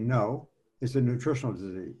 I say no, it's a nutritional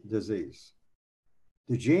disease.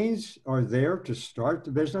 The genes are there to start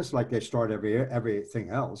the business like they start everything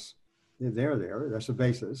else. They're there, that's the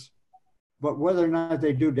basis. But whether or not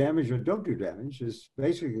they do damage or don't do damage is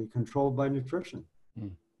basically controlled by nutrition.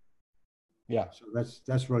 Yeah. So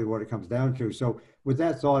that's really what it comes down to. So with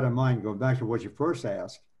that thought in mind, going back to what you first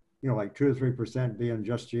asked, like 2 to 3% being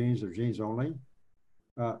just genes or genes only.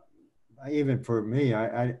 Even for me,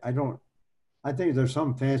 I think there's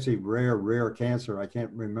some fancy rare cancer. I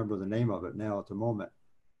can't remember the name of it now at the moment.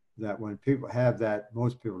 That when people have that,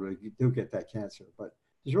 most people do get that cancer, but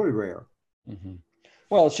it's really rare. Mm-hmm.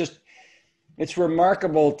 Well, it's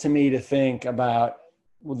remarkable to me to think about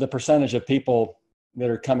the percentage of people that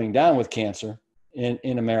are coming down with cancer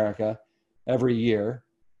in America every year.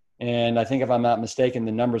 And I think, if I'm not mistaken,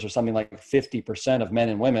 the numbers are something like 50% of men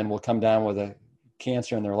and women will come down with a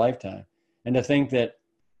cancer in their lifetime. And to think that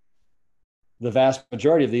the vast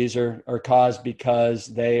majority of these are caused because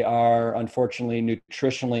they are unfortunately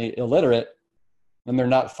nutritionally illiterate, and they're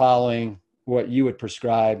not following what you would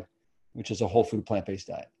prescribe, which is a whole food plant-based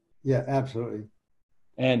diet. Yeah, absolutely.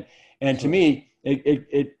 And to me,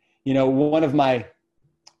 one of my,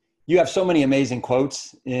 you have so many amazing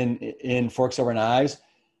quotes in Forks Over Knives,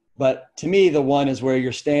 but to me, the one is where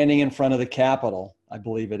you're standing in front of the Capitol, I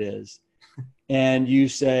believe it is, and you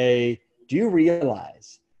say, do you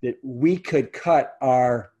realize that we could cut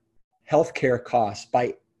our healthcare costs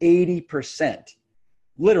by 80%,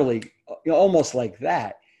 literally, almost like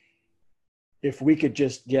that, if we could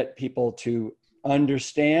just get people to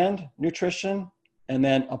understand nutrition and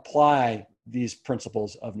then apply these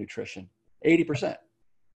principles of nutrition? 80%.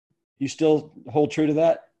 You still hold true to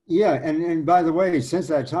that? Yeah, and by the way, since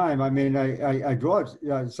that time, I mean, I draw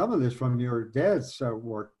some of this from your dad's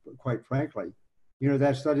work, quite frankly.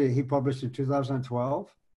 That study he published in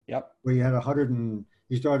 2012? Yep. Where he had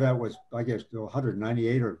he started out with, I guess,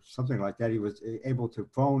 198 or something like that. He was able to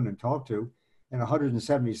phone and talk to, and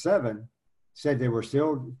 177 said they were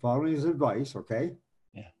still following his advice, okay?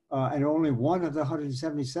 Yeah. And only one of the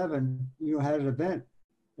 177, had an event,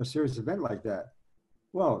 a serious event like that.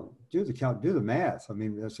 Well, do the math. I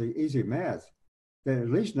mean, that's easy math. That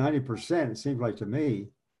at least 90%, it seems like to me,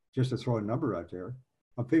 just to throw a number out there,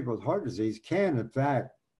 of people with heart disease can, in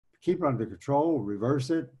fact, keep it under control, reverse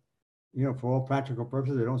it. For all practical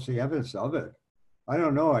purposes, they don't see evidence of it. I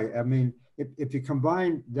don't know. I mean, if you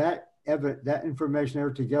combine that information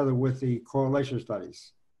there together with the correlation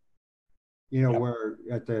studies, Yep. where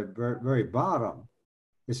at the very bottom,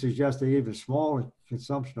 it suggests that even small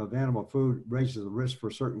consumption of animal food raises the risk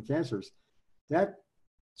for certain cancers. That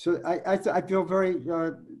so I feel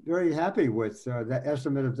very happy with that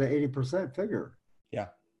estimate of the 80% figure. Yeah.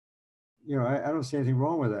 I don't see anything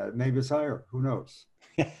wrong with that. Maybe it's higher. Who knows?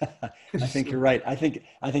 I think you're right. I think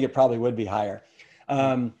it probably would be higher.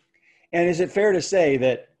 And is it fair to say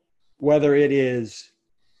that whether it is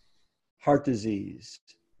heart disease,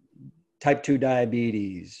 type 2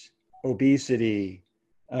 diabetes, obesity,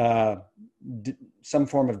 some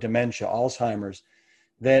form of dementia, Alzheimer's,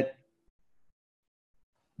 that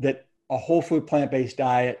a whole food plant-based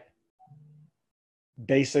diet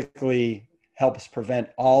basically helps prevent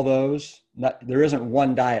all those? There isn't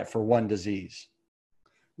one diet for one disease.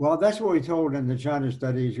 Well, that's what we told in the China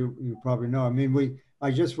studies. You probably know. I mean,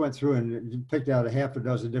 I just went through and picked out a half a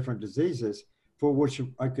dozen different diseases for which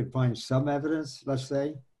I could find some evidence. Let's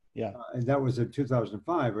say, Yeah. And that was in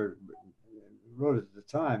 2005, or wrote it at the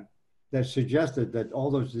time, that suggested that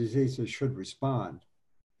all those diseases should respond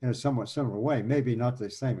in a somewhat similar way. Maybe not to the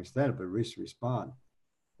same extent, but at least respond.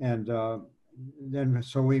 And then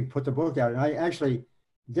so we put the book out, and I actually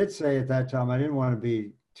did say at that time I didn't want to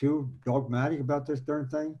be too dogmatic about this darn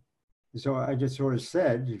thing. So I just sort of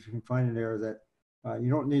said, if you can find it there, that you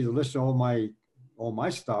don't need to list all my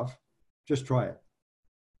stuff, just try it.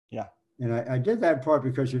 Yeah. And I did that in part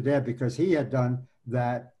because your dad, because he had done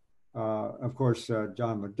that. Of course,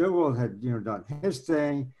 John McDougall had done his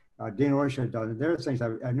thing. Dean Ornish had done their things.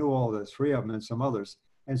 I knew all the three of them and some others,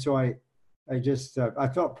 and so I just I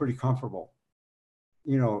felt pretty comfortable.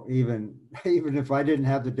 Even if I didn't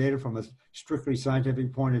have the data from a strictly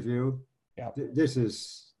scientific point of view, Yeah. This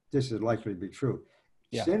is likely to be true.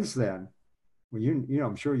 Yeah. Since then, when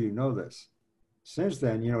I'm sure you know this. Since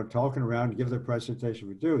then, talking around, give the presentation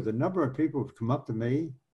we do, the number of people who've come up to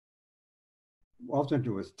me, often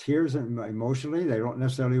with tears and emotionally, they don't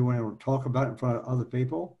necessarily want to talk about it in front of other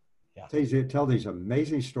people. Yeah. They tell these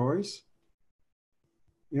amazing stories.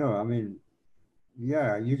 I mean,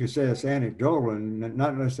 yeah, you could say it's anecdotal and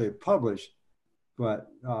not necessarily published, but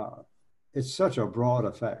it's such a broad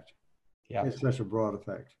effect. Yeah. It's such a broad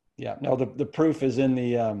effect. Yeah. No, the proof is in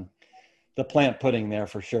the plant pudding there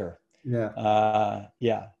for sure. Yeah.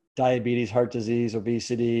 Yeah. Diabetes, heart disease,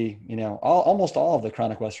 obesity, almost all of the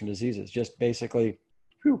chronic Western diseases just basically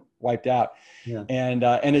wiped out. Yeah. And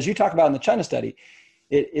as you talk about in the China study,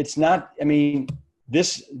 it's not, I mean,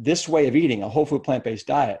 this way of eating, a whole food plant-based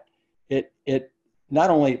diet, it not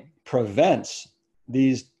only prevents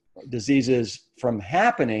these diseases from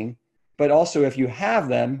happening, but also if you have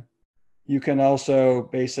them, you can also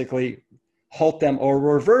basically halt them or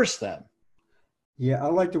reverse them. Yeah, I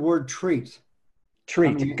like the word treat.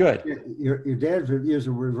 Treat, good. Your dad used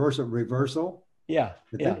a reversal. Yeah,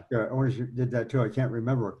 I think Ornish did that too. I can't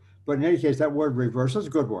remember. But in any case, that word reversal is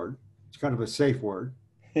a good word. It's kind of a safe word.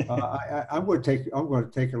 I'm going to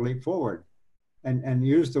take a leap forward and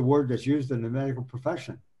use the word that's used in the medical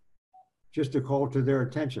profession, just to call to their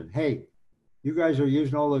attention. Hey, you guys are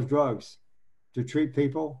using all those drugs to treat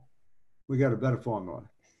people. We got a better formula.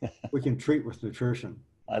 We can treat with nutrition.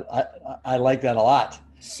 I like that a lot.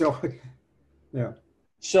 So, yeah.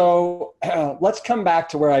 So let's come back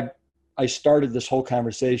to where I started this whole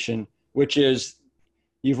conversation, which is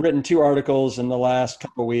you've written 2 articles in the last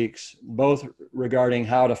couple of weeks, both regarding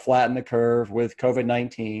how to flatten the curve with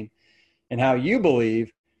COVID-19 and how you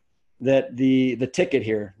believe that the ticket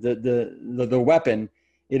here, the weapon,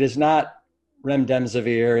 it is not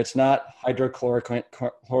remdesivir, it's not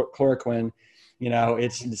hydrochloroquine,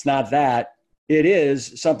 it's not that. It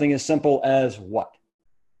is something as simple as what?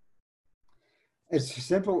 It's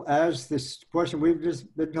simple as this question we've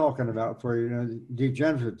just been talking about for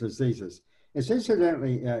degenerative diseases. It's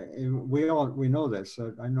incidentally, we know this.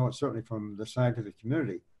 I know it certainly from the scientific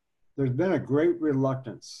community. There's been a great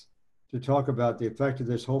reluctance to talk about the effect of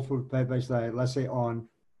this whole food plant-based diet, let's say on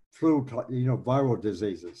flu, viral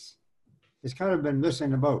diseases. It's kind of been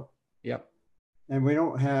missing the boat. Yep. And we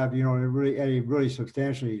don't have, any really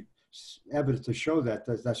substantially evidence to show that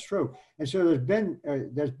that's true. And so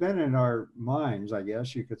there's been in our minds, I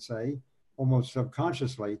guess you could say, almost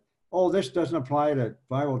subconsciously, oh, this doesn't apply to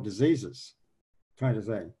viral diseases, kind of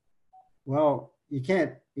thing. Well,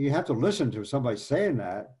 you have to listen to somebody saying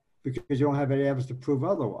that because you don't have any evidence to prove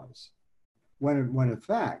otherwise. When in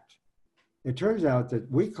fact, it turns out that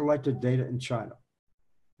we collected data in China,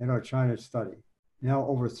 in our China study, now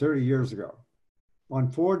over 30 years ago, on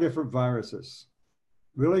 4 different viruses,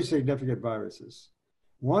 really significant viruses,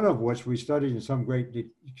 one of which we studied in some great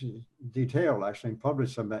detail, actually, and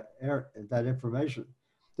published some of that information,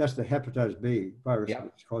 That's the hepatitis B virus, Yeah.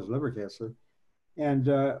 which causes liver cancer. And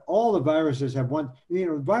all the viruses have one,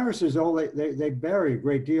 viruses, they vary a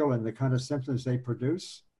great deal in the kind of symptoms they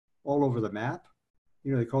produce all over the map.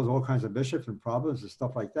 They cause all kinds of mischief and problems and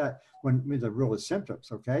stuff like that when they're really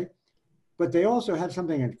symptoms, okay? But they also have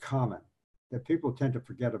something in common that people tend to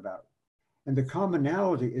forget about. And the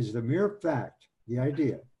commonality is the mere fact, the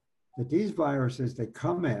idea that these viruses, they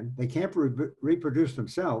come in, they can't reproduce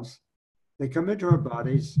themselves. They come into our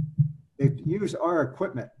bodies, they use our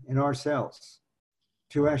equipment in our cells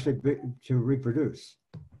to actually to reproduce.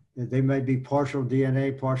 They may be partial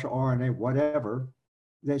DNA, partial RNA, whatever.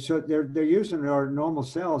 They're using our normal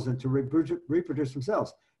cells and to reproduce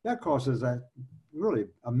themselves. That causes really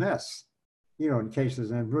a mess, in cases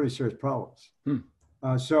and really serious problems.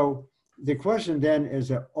 So the question then is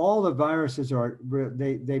that all the viruses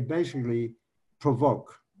they basically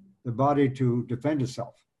provoke the body to defend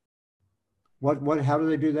itself. How do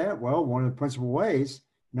they do that? Well, one of the principal ways,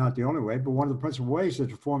 not the only way, but one of the principal ways is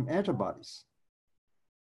to form antibodies.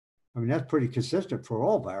 I mean, that's pretty consistent for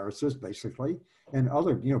all viruses, basically, and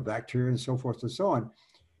other, bacteria and so forth and so on.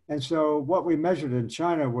 And so what we measured in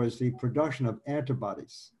China was the production of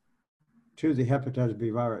antibodies to the hepatitis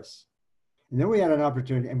B virus. And then we had an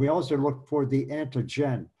opportunity, and we also looked for the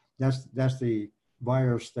antigen. That's the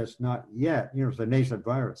virus that's not yet, it's the nascent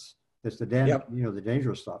virus. That's the the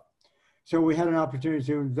dangerous stuff. So we had an opportunity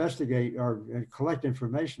to investigate or collect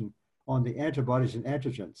information on the antibodies and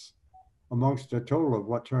antigens amongst a total of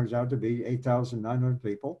what turns out to be 8,900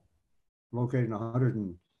 people located in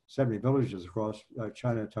 170 villages across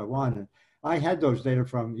China and Taiwan. And I had those data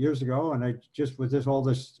from years ago, and I just, with all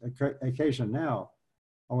this occasion now,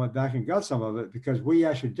 I went back and got some of it because we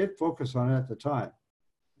actually did focus on it at the time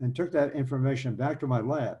and took that information back to my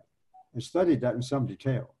lab and studied that in some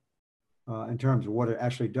detail in terms of what it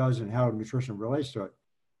actually does and how nutrition relates to it.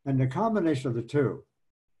 And the combination of the two,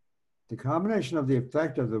 the combination of the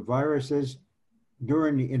effect of the viruses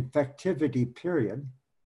during the infectivity period,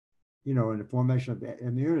 in the formation of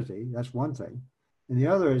immunity, that's one thing. And the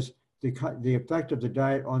other is the effect of the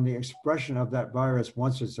diet on the expression of that virus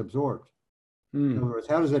once it's absorbed. In other words,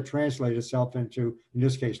 how does that translate itself into, in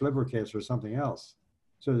this case, liver cancer or something else?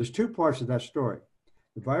 So there's two parts of that story.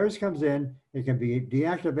 The virus comes in, it can be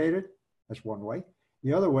deactivated, that's one way.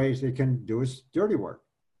 The other way is it can do its dirty work.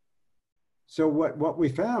 So what we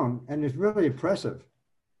found, and it's really impressive,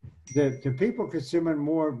 that the people consuming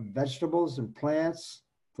more vegetables and plants,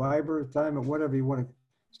 fiber, thyme, whatever you want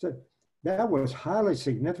to, that was highly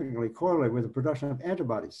significantly correlated with the production of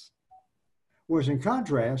antibodies. Whereas in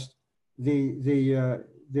contrast, the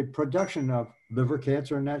production of liver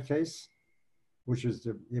cancer in that case, which is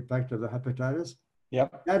the effect of the hepatitis,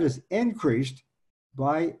 that is increased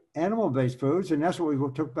by animal-based foods, and that's what we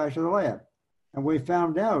took back to the lab. And we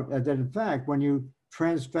found out that in fact, when you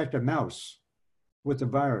transfect a mouse with the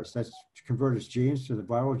virus, that's to convert its genes to the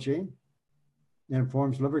viral gene, and it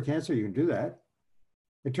forms liver cancer, you can do that.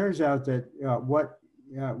 It turns out that what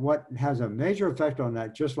has a major effect on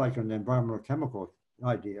that, just like an environmental chemical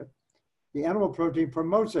idea, the animal protein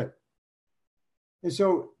promotes it. And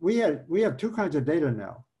so we have two kinds of data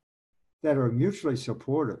now that are mutually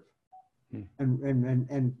supportive. And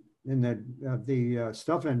the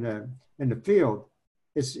stuff in the field,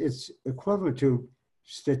 it's equivalent to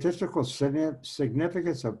statistical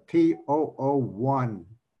significance of P001.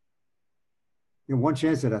 One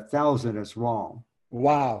chance at 1,000 is wrong.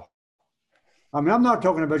 Wow. I mean, I'm not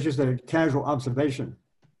talking about just a casual observation.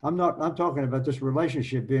 I'm talking about this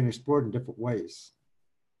relationship being explored in different ways.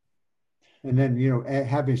 And then,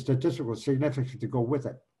 having statistical significance to go with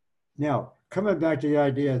it. Now, coming back to the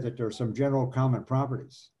idea that there are some general common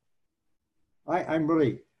properties. I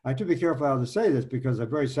have to be careful how to say this because it's a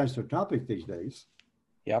very sensitive topic these days.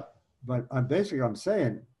 Yep. But I'm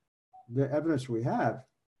saying the evidence we have,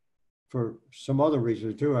 for some other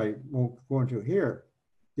reasons too, I won't go into here,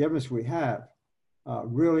 the evidence we have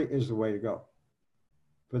really is the way to go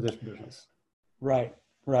for this business. Right.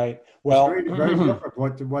 Well, it's very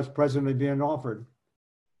different what's presently being offered.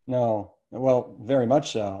 No, well, very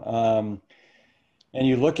much so. And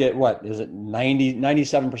you look at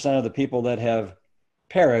 97% of the people that have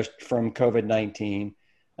perished from COVID-19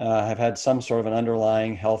 have had some sort of an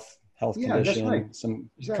underlying health condition, right. some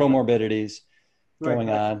Exactly. comorbidities going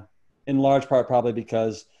on, in large part probably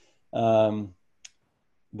because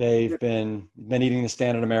they've been eating the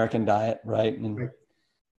standard American diet, right?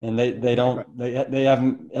 And they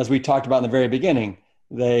haven't, as we talked about in the very beginning,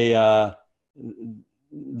 their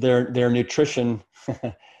nutrition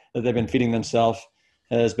that they've been feeding themselves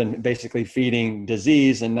has been basically feeding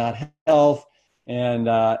disease and not health, and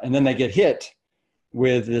then they get hit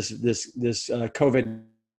with this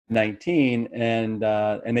COVID-19,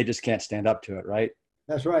 and they just can't stand up to it, right?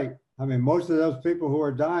 That's right. I mean, most of those people who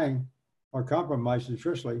are dying are compromised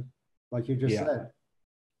nutritionally, like you just said.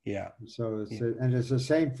 Yeah. So it's the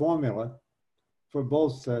same formula for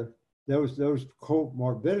both those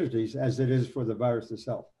comorbidities as it is for the virus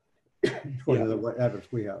itself, according to the evidence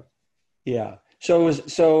we have. Yeah. So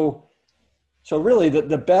really,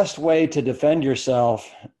 the best way to defend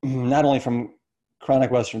yourself, not only from chronic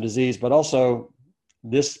Western disease, but also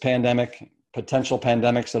this pandemic, potential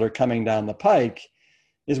pandemics that are coming down the pike,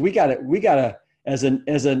 is we gotta as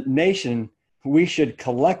a nation, we should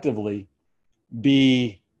collectively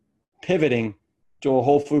be pivoting to a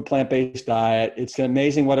whole food plant-based diet. It's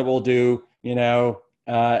amazing what it will do.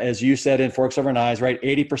 As you said in Forks Over Knives, right?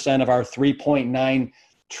 80% of our $3.9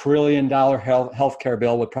 trillion healthcare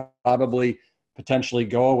bill would probably potentially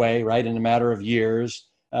go away, right, in a matter of years.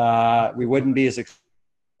 We wouldn't be as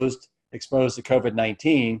exposed to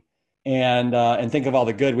COVID-19, and think of all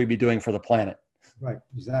the good we'd be doing for the planet. Right,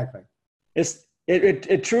 exactly.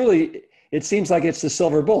 It truly seems like it's the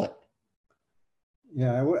silver bullet.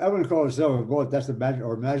 Yeah, I wouldn't call it a silver bullet. That's the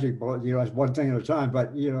magic bullet. It's one thing at a time.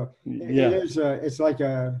 But it is. It's like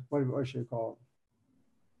what should you call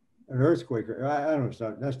it? An earthquake. I don't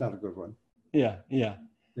know. That's not a good one. Yeah.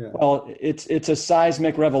 Well, it's a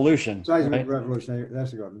seismic revolution. Seismic revolution.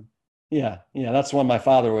 That's a good one. Yeah. That's one my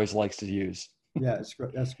father always likes to use. Yeah, it's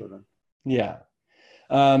good. That's a good one. Yeah.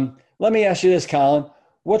 Let me ask you this, Colin.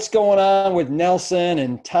 What's going on with Nelson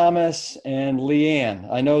and Thomas and Leanne?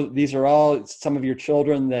 I know these are all some of your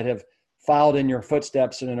children that have followed in your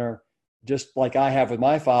footsteps and are just like I have with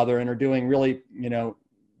my father, and are doing really,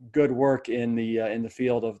 good work in the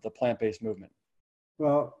field of the plant-based movement.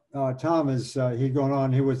 Well, Tom is he's going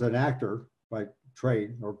on. He was an actor by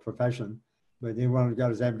trade or profession, but he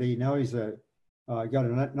got his MD. Now he's got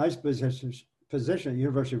a nice position at the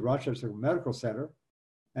University of Rochester Medical Center,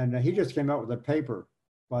 and he just came out with a paper.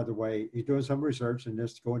 By the way, he's doing some research and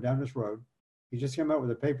just going down this road. He just came out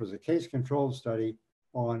with a paper, it's a case-controlled study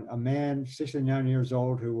on a man, 69 years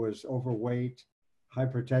old, who was overweight,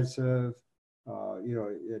 hypertensive,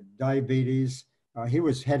 diabetes. He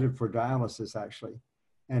was headed for dialysis, actually.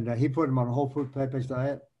 And he put him on a whole food plant-based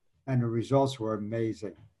diet, and the results were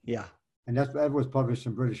amazing. Yeah. And that was published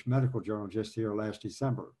in British Medical Journal just here last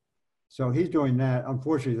December. So he's doing that.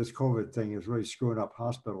 Unfortunately, this COVID thing is really screwing up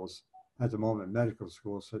hospitals at the moment, medical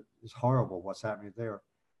schools. It's horrible what's happening there.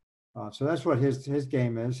 So that's what his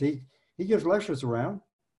game is. He gives lectures around.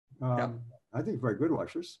 I think very good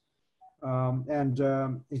lectures.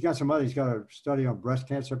 And he's got a study on breast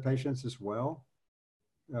cancer patients as well.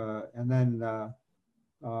 And then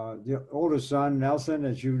the oldest son, Nelson,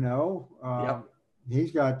 as you know,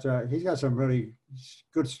 he's got some really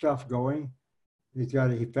good stuff going. He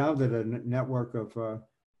founded a network of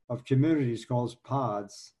communities called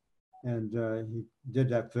Pods. And he did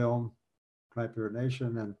that film, Plant Pure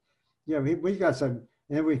Nation, and we got some.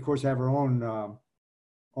 And then we of course have our own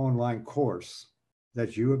online course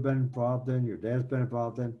that you have been involved in, your dad's been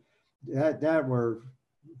involved in. That we're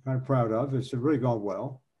kind of proud of. It's really gone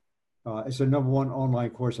well. It's the #1 online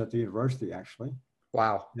course at the university, actually.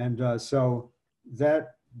 Wow! And so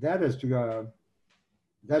that is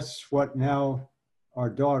that's what now our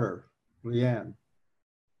daughter Leanne,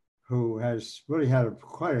 who has really had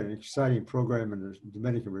quite an exciting program in the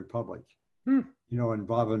Dominican Republic,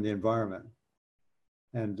 involving the environment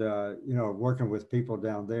and, working with people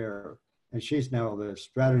down there. And she's now the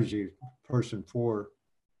strategy person for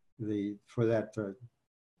that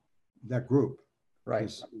group.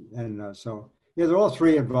 Right. And so they're all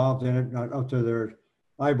three involved in it, up to their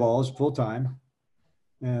eyeballs full time.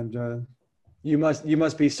 And you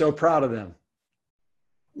must be so proud of them.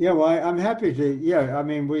 Yeah, well, I'm happy to. Yeah, I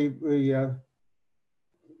mean, we're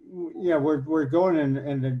going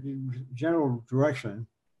in the general direction.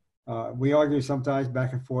 We argue sometimes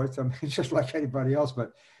back and forth. I mean, just like anybody else,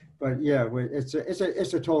 but yeah, it's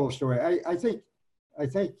a total story. I think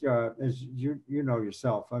as you know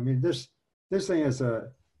yourself. I mean, this thing is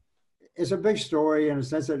a big story in a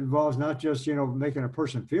sense that involves not just making a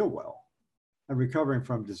person feel well and recovering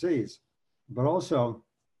from disease, but also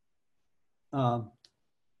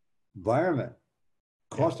environment,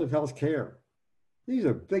 cost of health care. These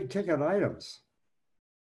are big ticket items.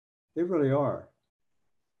 They really are.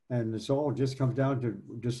 And it's all just comes down to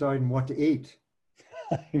deciding what to eat.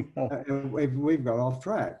 I know. And we've got off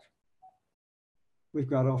track. We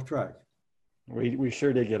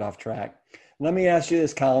sure did get off track. Let me ask you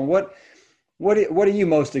this, Colin. What are you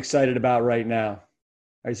most excited about right now?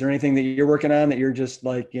 Is there anything that you're working on that you're just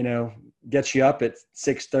like, gets you up at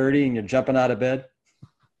 6:30 and you're jumping out of bed?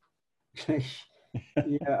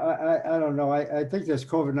 Yeah, I don't know. I think this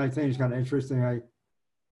COVID-19 is kind of interesting. I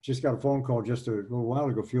just got a phone call just a little while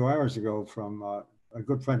ago, a few hours ago, from a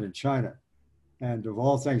good friend in China. And of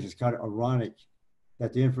all things, it's kind of ironic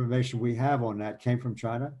that the information we have on that came from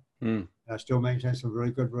China. Mm. I still maintain some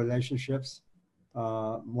really good relationships.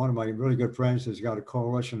 One of my really good friends has got a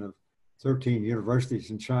coalition of 13 universities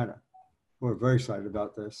in China. We're very excited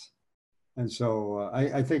about this. And so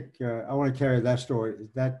I think I want to carry that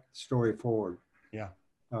story forward. Yeah.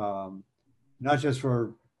 Not just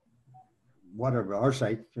for whatever our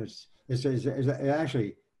sake. It's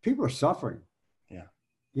actually people are suffering. Yeah.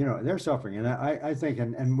 They're suffering, and I think,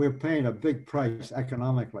 and we're paying a big price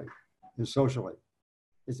economically and socially.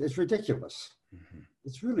 It's ridiculous. Mm-hmm.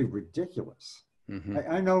 It's really ridiculous. Mm-hmm.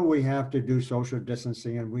 I know we have to do social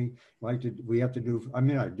distancing, and we have to do. I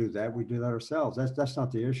mean, I do that. We do that ourselves. That's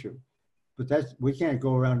not the issue, but we can't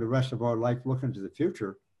go around the rest of our life looking to the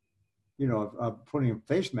future. Putting a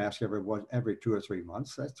face mask every 2 or 3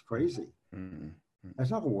 months. That's crazy. Mm-hmm.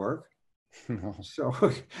 That's not going to work. No. So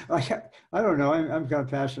I don't know. I'm kind of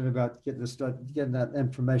passionate about getting that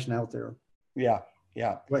information out there. Yeah,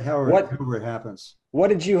 yeah. But however it happens. What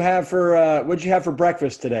did you have for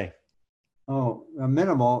breakfast today? Oh,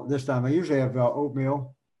 minimal this time. I usually have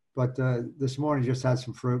oatmeal, but this morning just had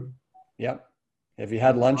some fruit. Yep. Have you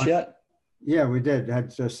had lunch yet? Yeah, we did.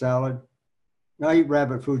 Had salad. I eat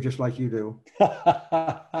rabbit food just like you do.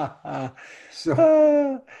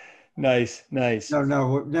 So. Nice. No.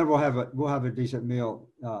 Then we'll have a decent meal,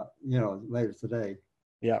 later today.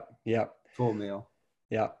 Yeah. Full meal.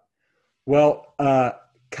 Yeah. Well,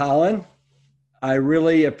 Colin, I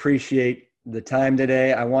really appreciate the time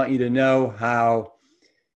today. I want you to know how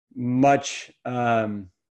much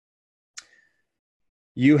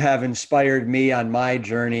you have inspired me on my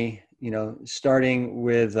journey. Starting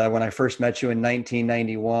with when I first met you in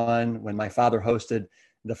 1991, when my father hosted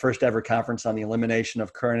the first ever conference on the elimination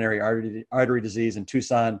of coronary artery disease in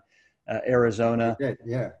Tucson, Arizona.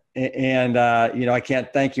 Yeah. And, I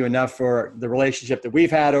can't thank you enough for the relationship that we've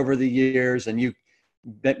had over the years, and you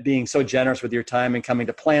being so generous with your time and coming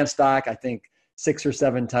to Plant Stock, I think 6 or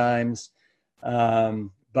 7 times.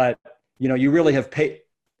 But, you really have paid.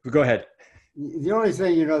 Go ahead. The only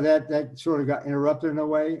thing, that sort of got interrupted in a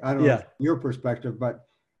way, I don't know from your perspective, but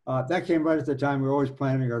that came right at the time we were always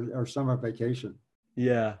planning our summer vacation.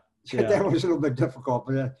 Yeah. That was a little bit difficult,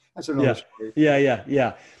 but that's another story.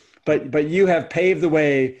 Yeah. But you have paved the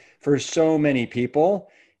way for so many people,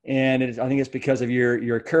 and I think it's because of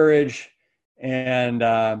your courage and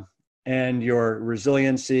your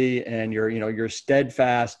resiliency and your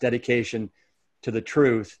steadfast dedication to the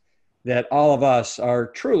truth that all of us are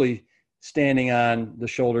truly standing on the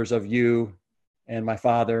shoulders of you and my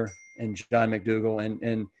father and John McDougall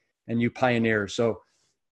and you pioneers. So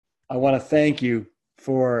I want to thank you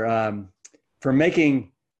for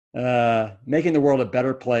making the world a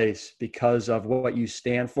better place because of what you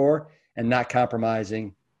stand for and not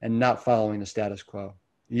compromising and not following the status quo.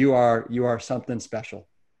 You are something special.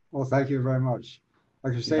 Well, thank you very much. I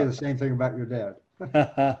could say the same thing about your dad.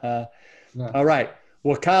 Yeah. All right.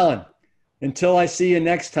 Well, Colin, until I see you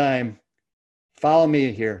next time, follow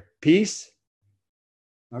me here. Peace.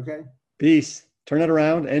 Okay. Peace. Turn it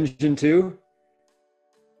around. Engine 2.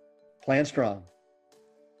 Plant strong.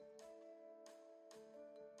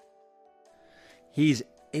 He's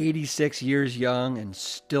 86 years young and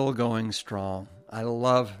still going strong. I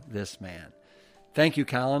love this man. Thank you,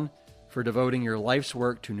 Colin, for devoting your life's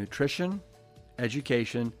work to nutrition,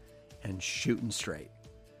 education, and shooting straight.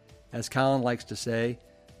 As Colin likes to say,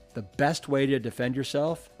 the best way to defend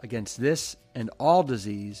yourself against this and all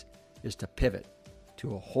disease is to pivot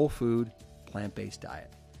to a whole food, plant-based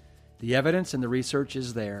diet. The evidence and the research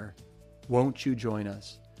is there. Won't you join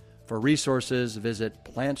us? For resources, visit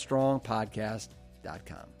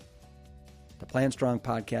plantstrongpodcast.com. The Plant Strong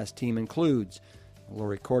podcast team includes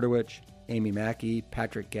Lori Kordowich, Amy Mackey,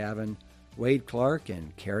 Patrick Gavin, Wade Clark,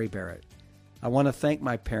 and Carrie Barrett. I want to thank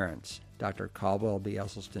my parents, Dr. Caldwell B.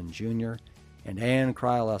 Esselstyn Jr. and Ann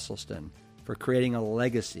Kryle Esselstyn, for creating a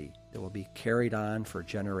legacy that will be carried on for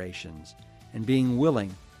generations and being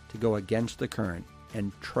willing to go against the current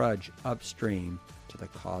and trudge upstream to the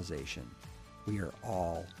causation. We are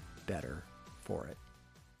all better for it.